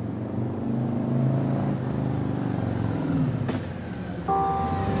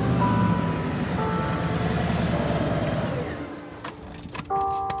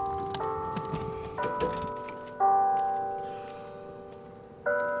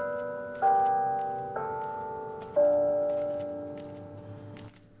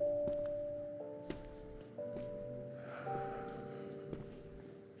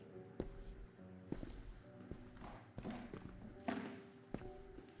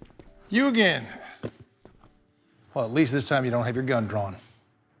 You again. Well, at least this time you don't have your gun drawn.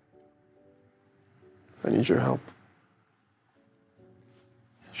 I need your help.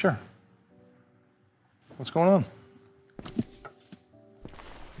 Sure. What's going on?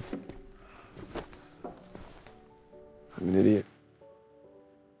 I'm an idiot.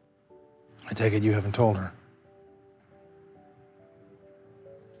 I take it you haven't told her.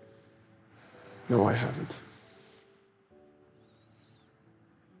 No, I haven't.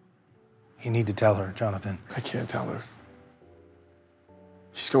 You need to tell her, Jonathan. I can't tell her.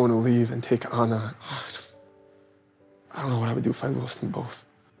 She's going to leave and take Anna. I don't know what I would do if I lost them both.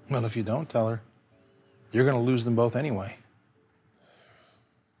 Well, if you don't tell her, you're going to lose them both anyway.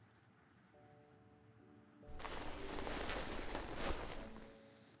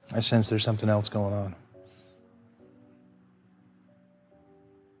 I sense there's something else going on.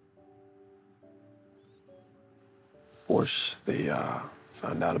 Force, they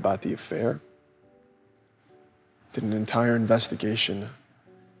found out about the affair. Did an entire investigation.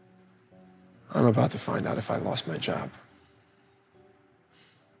 I'm about to find out if I lost my job.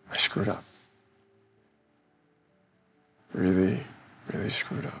 I screwed up. Really, really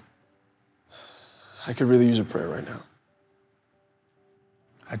screwed up. I could really use a prayer right now.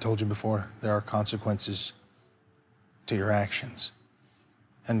 I told you before, there are consequences to your actions.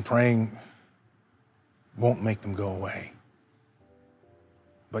 And praying won't make them go away.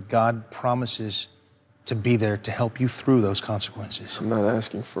 But God promises to be there to help you through those consequences. I'm not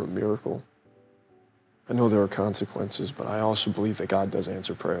asking for a miracle. I know there are consequences, but I also believe that God does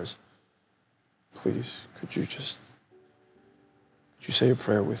answer prayers. Please, could you say a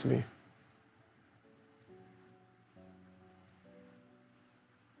prayer with me?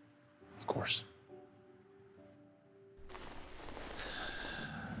 Of course.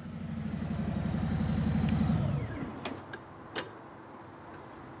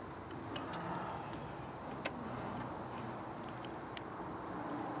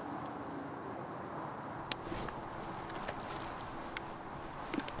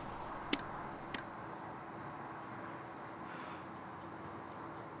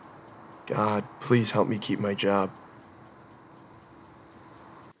 God, please help me keep my job.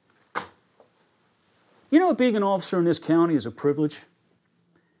 You know, being an officer in this county is a privilege.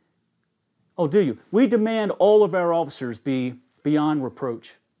 Oh, do you? We demand all of our officers be beyond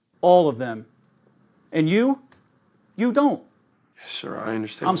reproach. All of them. And you don't. Yes, sir, I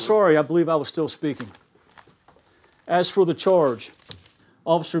understand. I'm sorry, I believe I was still speaking. As for the charge,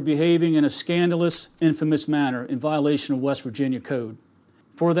 officer behaving in a scandalous, infamous manner in violation of West Virginia Code.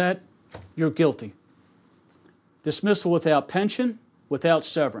 For that, you're guilty. Dismissal without pension, without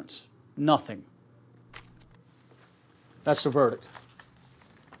severance. Nothing. That's the verdict.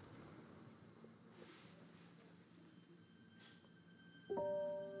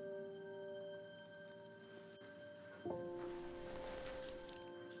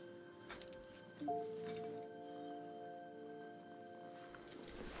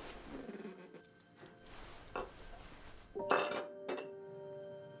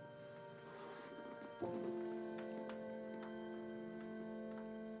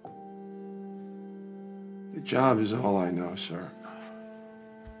 The job is all I know, sir.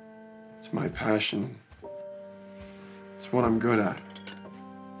 It's my passion. It's what I'm good at.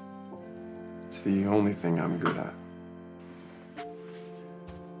 It's the only thing I'm good at.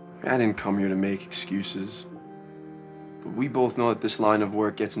 I didn't come here to make excuses. But we both know that this line of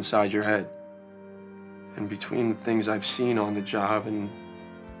work gets inside your head. And between the things I've seen on the job and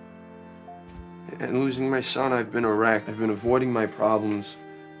And losing my son, I've been a wreck. I've been avoiding my problems.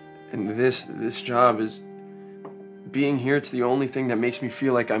 And this job is... being here, it's the only thing that makes me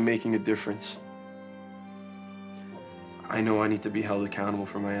feel like I'm making a difference. I know I need to be held accountable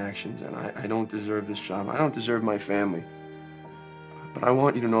for my actions, and I don't deserve this job. I don't deserve my family. But I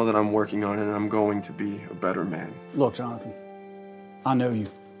want you to know that I'm working on it, and I'm going to be a better man. Look, Jonathan, I know you,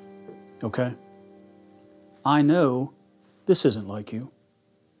 okay? I know this isn't like you.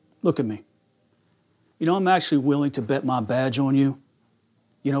 Look at me. You know, I'm actually willing to bet my badge on you.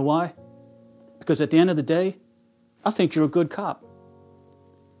 You know why? Because at the end of the day, I think you're a good cop.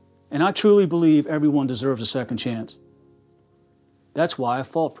 And I truly believe everyone deserves a second chance. That's why I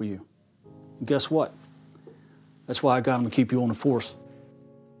fought for you. And guess what? That's why I got him to keep you on the force.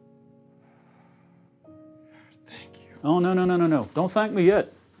 Thank you. Oh, no. Don't thank me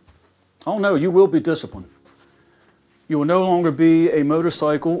yet. Oh, no, you will be disciplined. You will no longer be a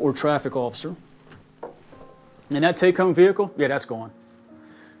motorcycle or traffic officer. And that take-home vehicle, yeah, that's gone.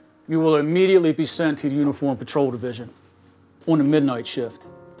 You will immediately be sent to the Uniform Patrol Division on the midnight shift,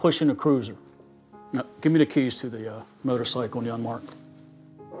 pushing a cruiser. Now, give me the keys to the motorcycle and the unmarked.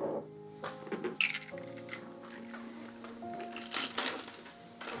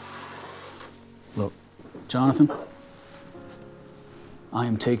 Look, Jonathan, I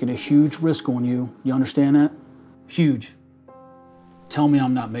am taking a huge risk on you. You understand that? Huge. Tell me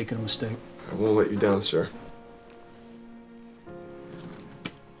I'm not making a mistake. I won't let you down, sir.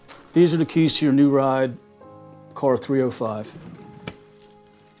 These are the keys to your new ride, car 305.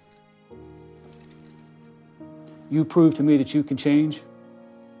 You prove to me that you can change,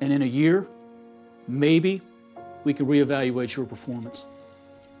 and in a year, maybe we can reevaluate your performance.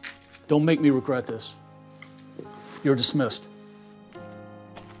 Don't make me regret this. You're dismissed.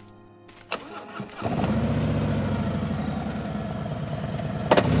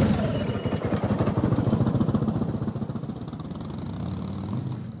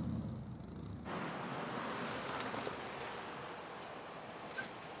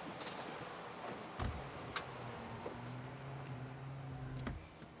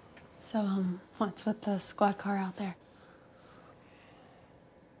 So, what's with the squad car out there?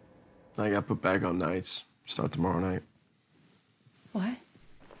 I got put back on nights. Start tomorrow night. What?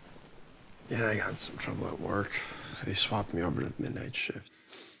 Yeah, I got in some trouble at work. They swapped me over to the midnight shift.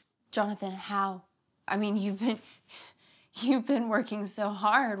 Jonathan, how? I mean, you've been working so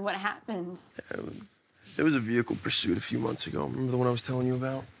hard. What happened? There was a vehicle pursuit a few months ago. Remember the one I was telling you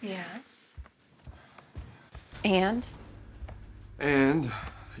about? Yes. And? And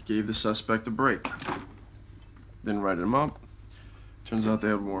I gave the suspect a break. Didn't write him up. Turns out they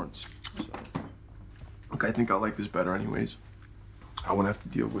had warrants. So, look, I think I like this better anyways. I won't have to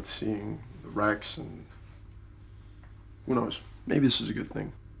deal with seeing the wrecks and who knows, maybe this is a good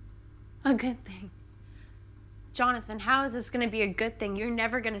thing. A good thing? Jonathan, how is this gonna be a good thing? You're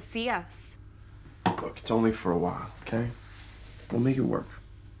never gonna see us. Look, it's only for a while, okay? We'll make it work.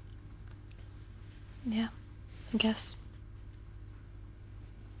 Yeah, I guess.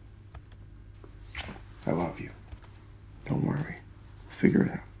 I love you. Don't worry. Figure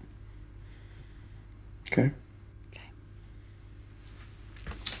it out. Okay? Okay.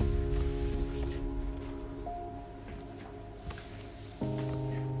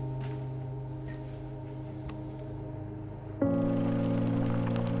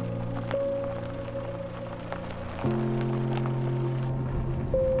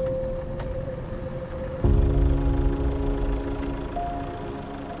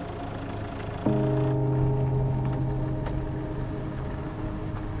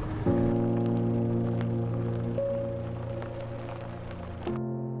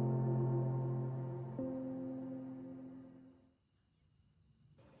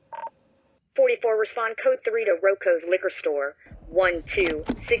 Respond code 3 to Roco's liquor store,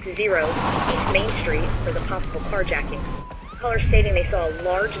 1260 East Main Street for the possible carjacking. Caller stating they saw a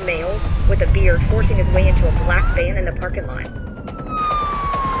large male with a beard forcing his way into a black van in the parking lot.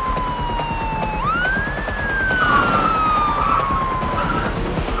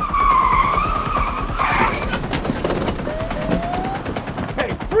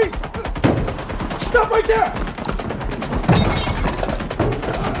 Hey, freeze! Stop right there!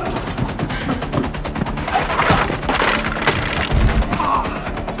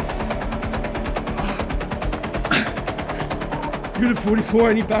 Unit 44,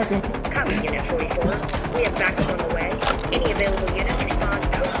 I need backup. Copy, Unit 44. We have backup on the way. Any available units respond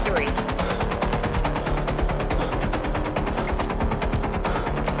code 3.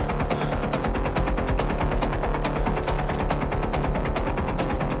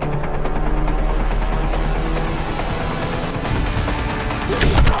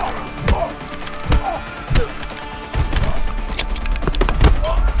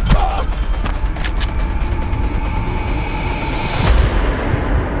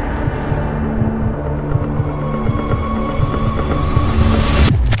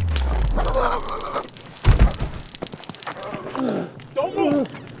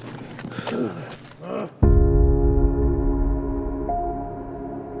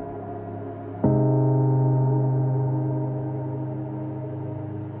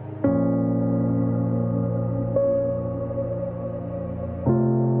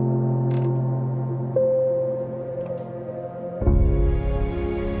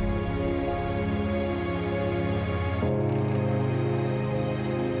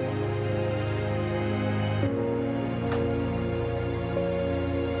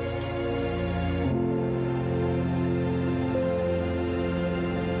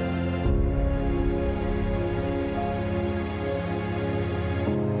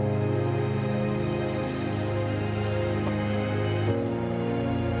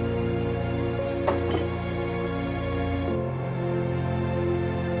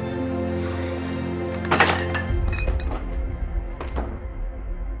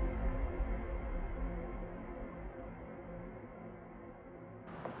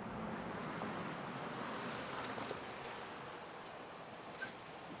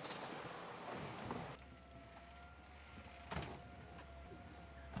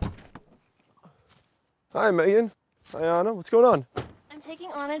 Hi, Megan. Hi, Anna. What's going on? I'm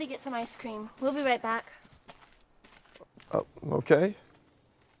taking Anna to get some ice cream. We'll be right back. Oh, okay.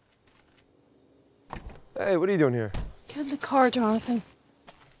 Hey, what are you doing here? Get in the car, Jonathan.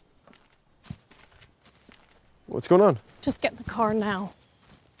 What's going on? Just get in the car now.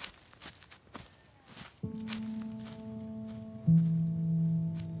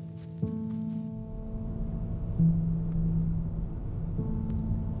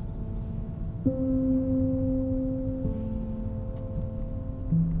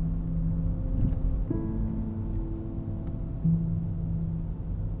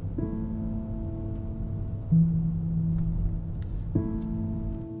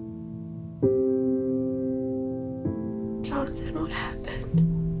 Jonathan, what happened?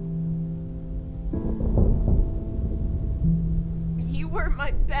 You were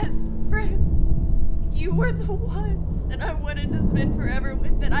my best friend. You were the one that I wanted to spend forever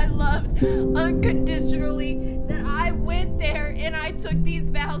with, that I loved unconditionally, that I went there and I took these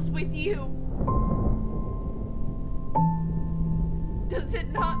vows with you. Does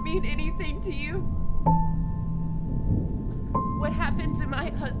it not mean anything to you? What happened to my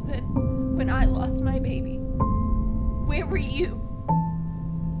husband when I lost my baby? Where were you?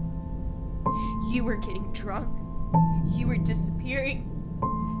 You were getting drunk. You were disappearing.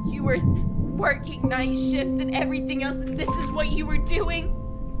 You were working night shifts and everything else, and this is what you were doing?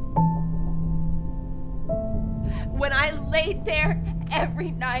 When I laid there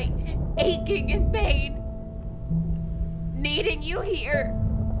every night, aching in pain, needing you here,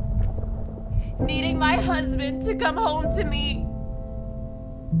 needing my husband to come home to me,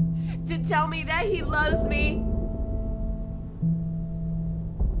 to tell me that he loves me,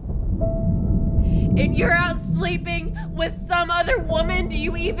 and you're out sleeping with some other woman. Do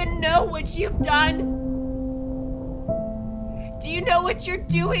you even know what you've done? Do you know what you're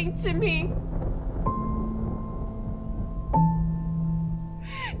doing to me?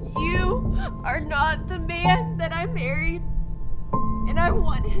 You are not the man that I married, and I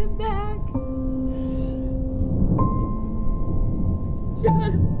want him back.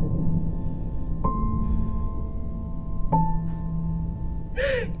 John.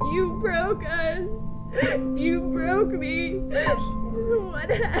 You broke us. You broke me. What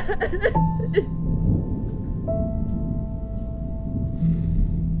happened?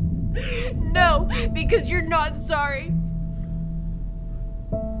 No, because you're not sorry.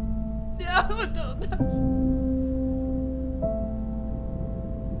 No, don't touch.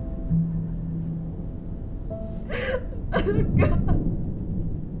 Oh, God.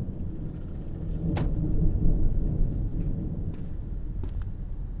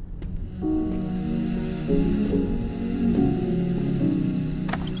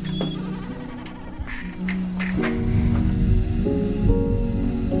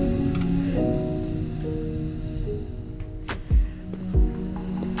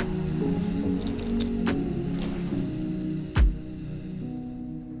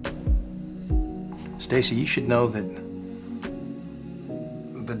 Stacy, you should know that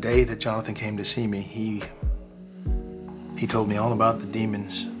the day that Jonathan came to see me, he told me all about the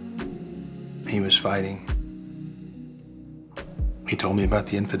demons he was fighting. He told me about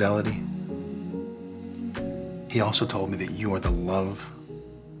the infidelity. He also told me that you are the love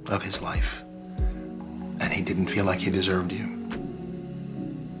of his life, and he didn't feel like he deserved you.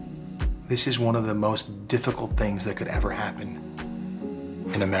 This is one of the most difficult things that could ever happen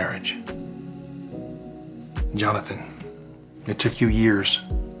in a marriage. Jonathan, it took you years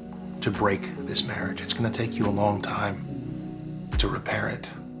to break this marriage. It's going to take you a long time to repair it.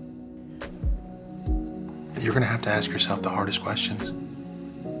 You're going to have to ask yourself the hardest questions.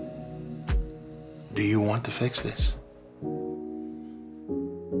 Do you want to fix this?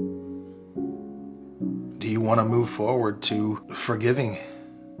 Do you want to move forward to forgiving?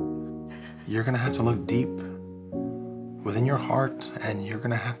 You're going to have to look deep within your heart, and you're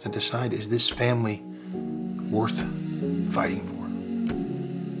going to have to decide, is this family worth fighting for?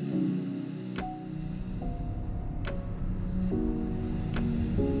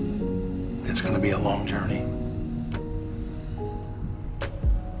 It's going to be a long journey.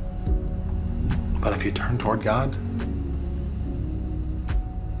 But if you turn toward God,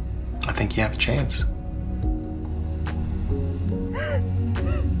 I think you have a chance.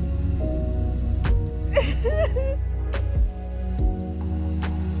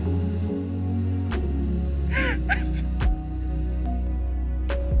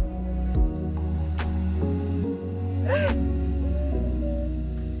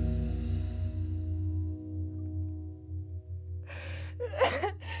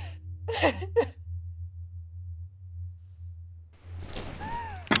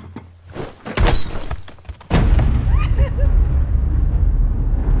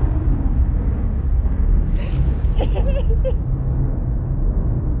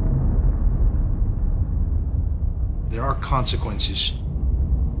 consequences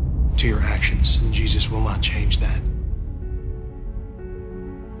to your actions, and Jesus will not change that.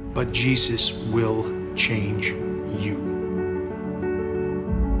 But Jesus will change you.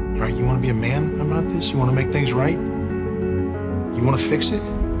 All right, you want to be a man about this? You want to make things right? You want to fix it?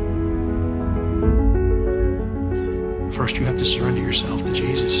 First, you have to surrender yourself to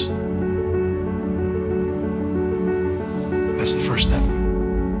Jesus. That's the first step.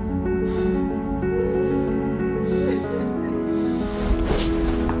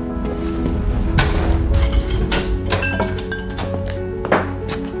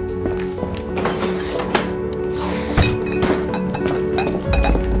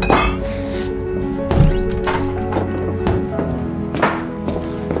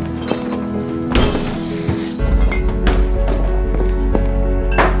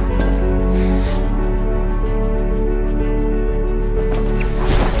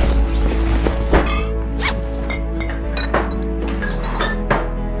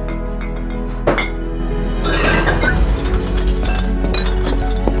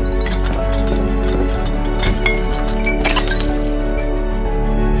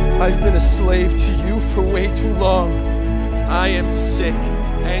 I've been a slave to you for way too long. I am sick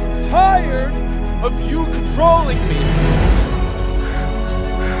and tired of you controlling me.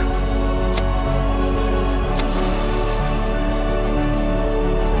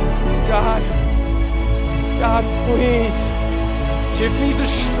 God, please, give me the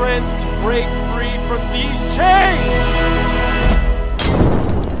strength to break free from these chains!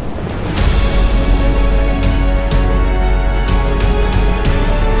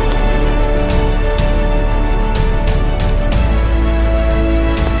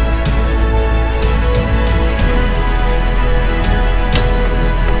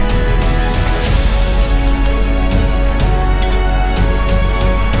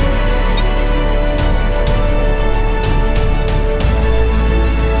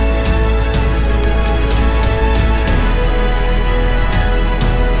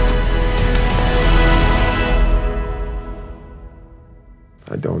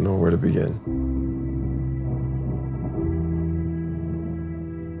 I don't know where to begin.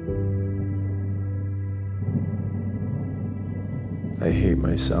 I hate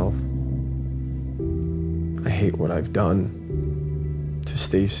myself. I hate what I've done to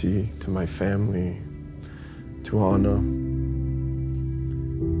Stacy, to my family, to Anna.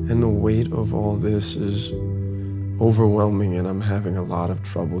 And the weight of all this is overwhelming, and I'm having a lot of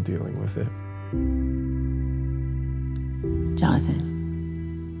trouble dealing with it. Jonathan,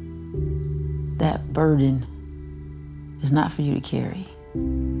 that burden is not for you to carry.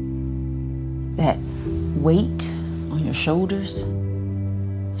 That weight on your shoulders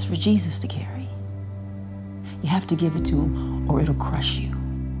is for Jesus to carry. You have to give it to him or it'll crush you.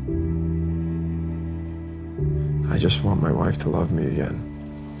 I just want my wife to love me again.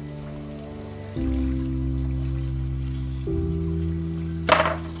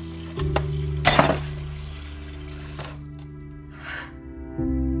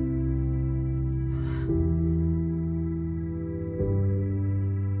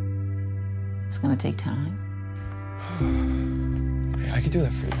 It's gonna take time. Hey, I could do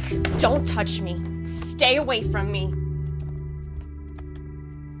that for you if you... Don't touch me. Stay away from me.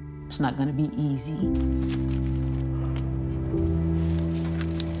 It's not gonna be easy.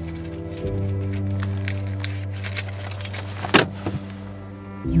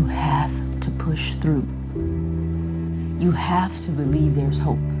 You have to push through. You have to believe there's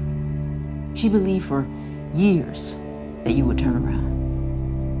hope. She believed for years that you would turn around.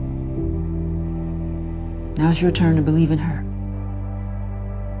 Now it's your turn to believe in her.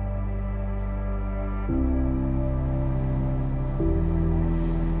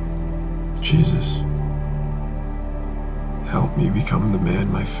 Jesus, help me become the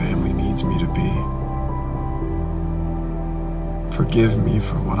man my family needs me to be. Forgive me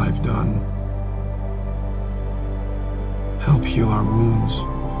for what I've done. Help heal our wounds.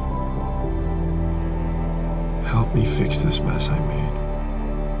 Help me fix this mess I made.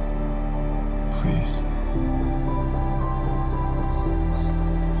 Please.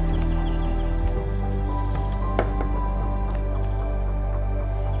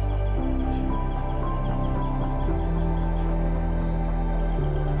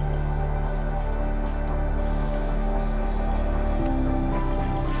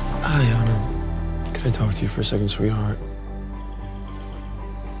 Hi, Anna. Can I talk to you for a second, sweetheart?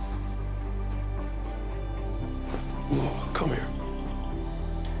 Whoa, come here.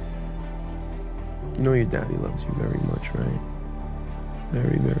 You know your daddy loves you very much, right?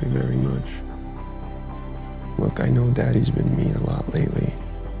 Very, very, very much. Look, I know daddy's been mean a lot lately,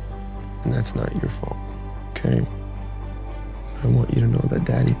 and that's not your fault, okay? I want you to know that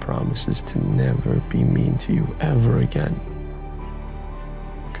Daddy promises to never be mean to you ever again.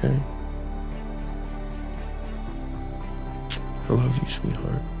 Okay? I love you,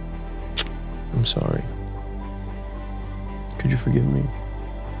 sweetheart. I'm sorry. Could you forgive me?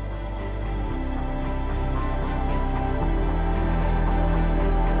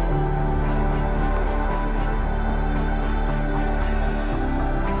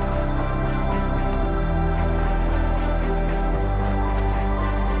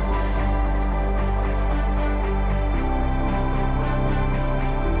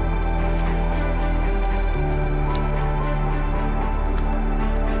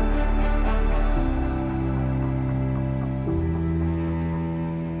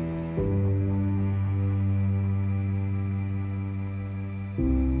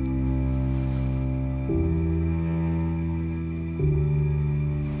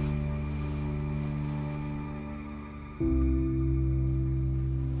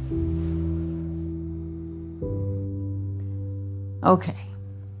 Okay.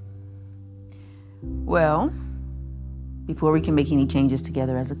 Well, before we can make any changes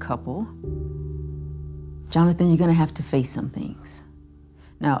together as a couple, Jonathan, you're gonna have to face some things.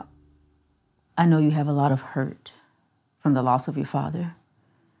 Now, I know you have a lot of hurt from the loss of your father,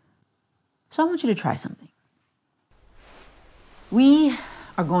 so I want you to try something. We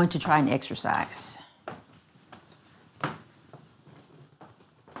are going to try an exercise.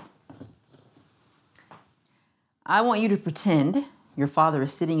 I want you to pretend your father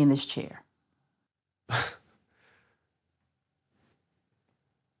is sitting in this chair.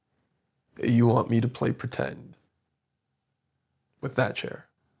 You want me to play pretend with that chair?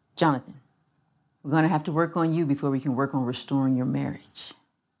 Jonathan, we're going to have to work on you before we can work on restoring your marriage.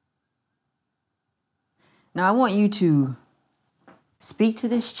 Now, I want you to speak to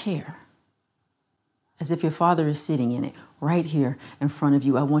this chair as if your father is sitting in it right here in front of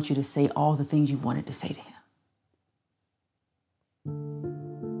you. I want you to say all the things you wanted to say to him.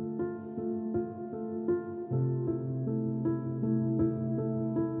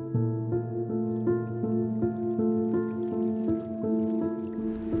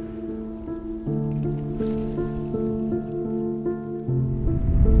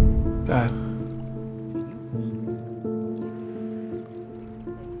 Dad.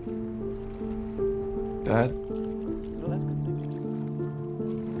 Dad?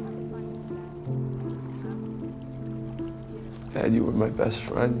 Dad, you were my best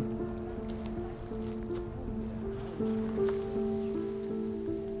friend.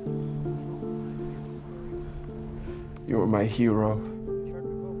 You were my hero.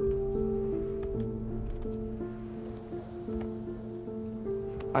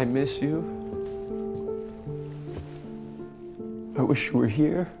 I miss you. I wish you were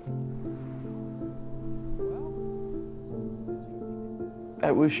here.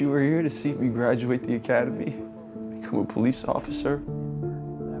 I wish you were here to see me graduate the academy, become a police officer.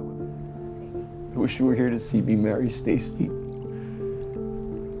 I wish you were here to see me marry Stacy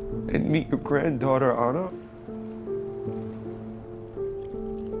and meet your granddaughter, Anna.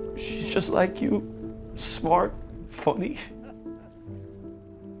 She's just like you, smart, funny.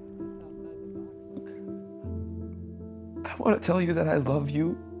 I want to tell you that I love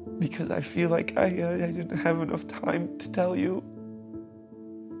you because I feel like I didn't have enough time to tell you.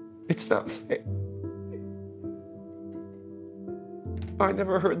 It's not fair. I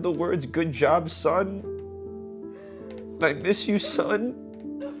never heard the words, "Good job, son." I miss you, son.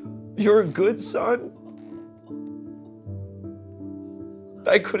 You're a good son.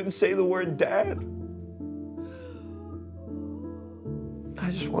 I couldn't say the word dad.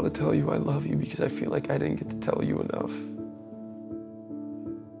 I just want to tell you I love you because I feel like I didn't get to tell you enough.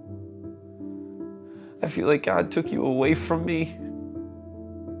 I feel like God took you away from me.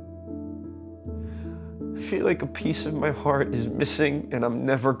 I feel like a piece of my heart is missing and I'm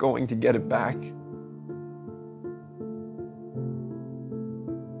never going to get it back.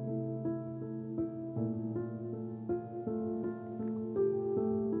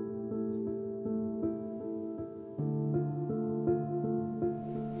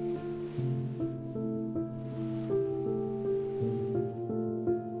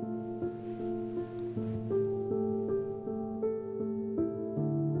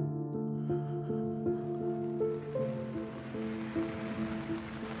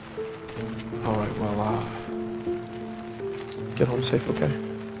 All right, well, get home safe, okay?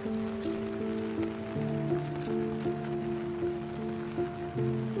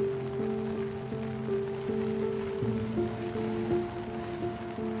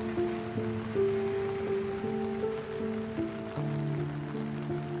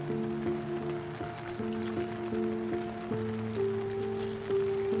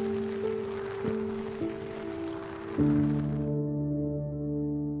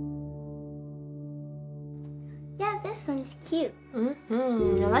 Yeah, this one's cute.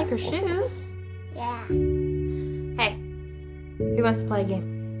 I like her shoes. Yeah. Hey, who wants to play a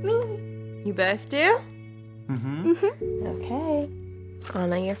game? Me. You both do? Mm-hmm. Okay.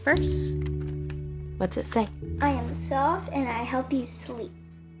 Anna, you're first. What's it say? I am soft and I help you sleep.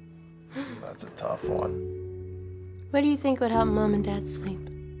 That's a tough one. What do you think would help Mom and Dad sleep?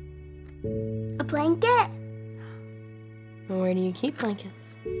 A blanket. Where do you keep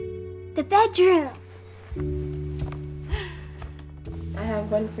blankets? The bedroom. I have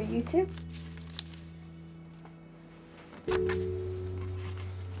one for you too.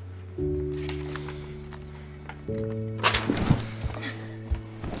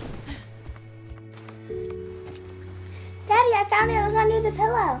 Daddy, I found it was under the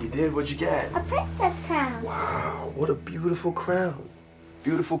pillow. You did? What'd you get? A princess crown. Wow, what a beautiful crown.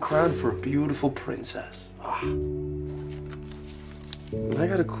 Beautiful crown for a beautiful princess. Ah. And I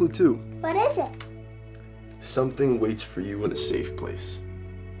got a clue too. What is it? Something waits for you in a safe place.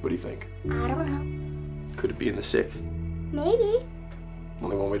 What do you think? I don't know. Could it be in the safe? Maybe.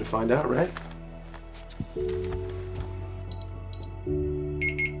 Only one way to find out, right?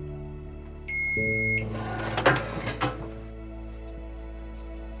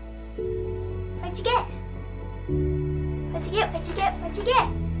 What'd you get? What'd you get? What'd you get? What'd you get?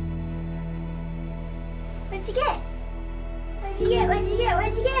 What'd you get? What'd you get? What'd you get?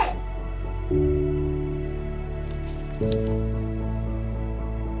 What'd you get?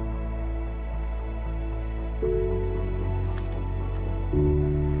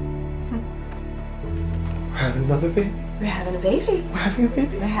 We're having another baby. We're having a baby. We're having a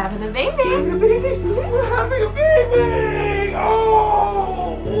baby. We're having a baby. We're having a baby. We're having a baby.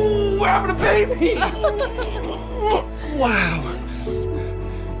 Oh, we're having a baby. Wow.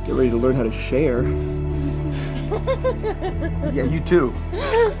 Get ready to learn how to share. Yeah, you too.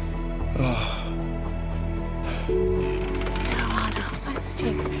 Oh. Let's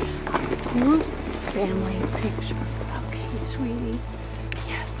take a group family picture. Okay, sweetie.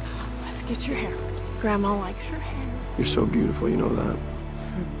 Yes. Let's get your hair. Grandma likes your hair. You're so beautiful, you know that.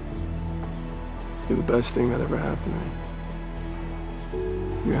 You're the best thing that ever happened to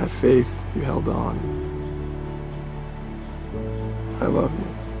me. You had faith, you held on. I love you.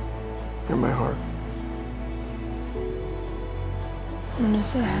 You're my heart. I'm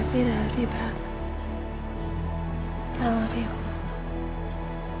just so happy to have you back. I love you.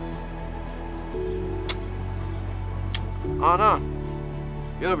 Anna,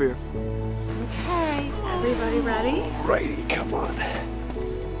 get over here. Okay, everybody ready? Righty, come on.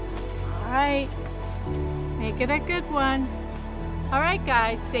 All right. Make it a good one. All right,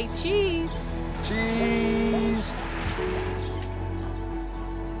 guys, say cheese. Cheese.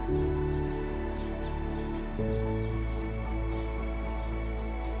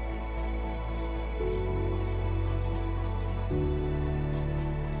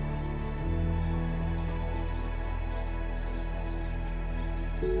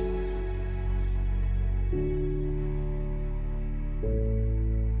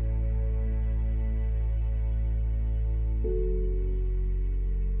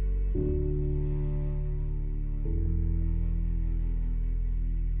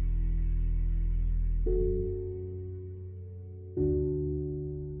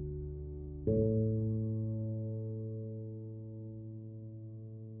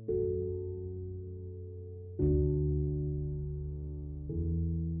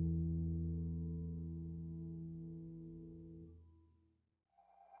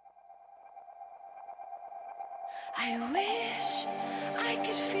 I wish I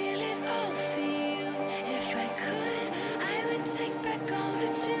could feel it all for you. If I could, I would take back all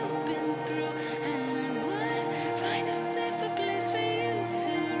that you've been through, and I would find a safer place for you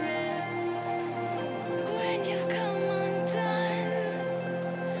to rest. When you've come undone,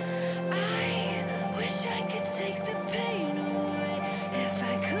 I wish I could take the pain away. If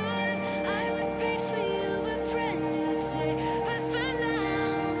I could, I would paint for you a brand new day. But for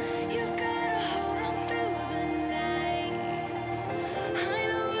now, you've got to hold on through the night.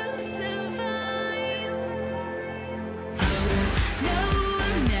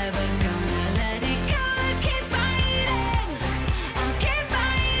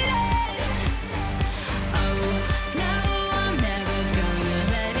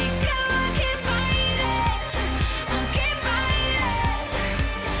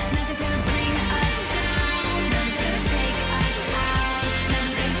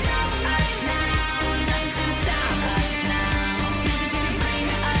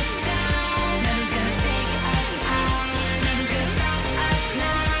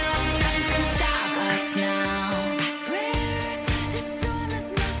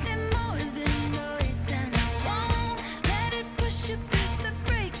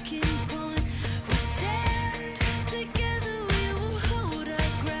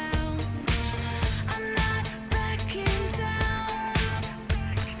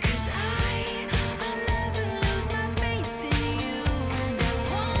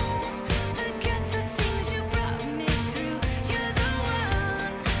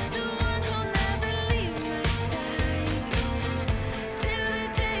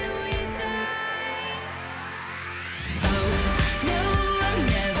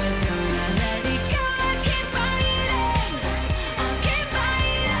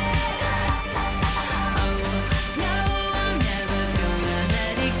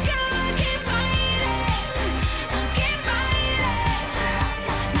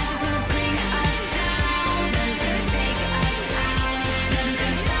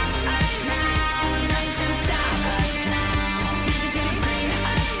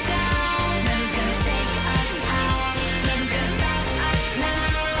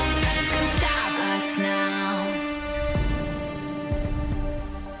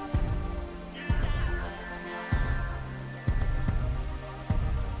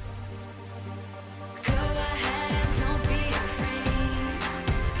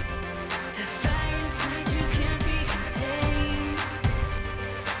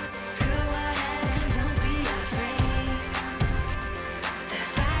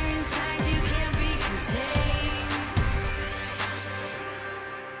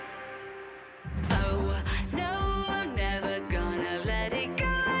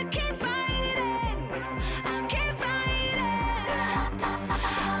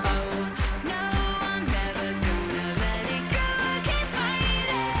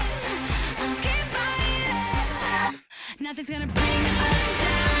 Nothing's gonna bring us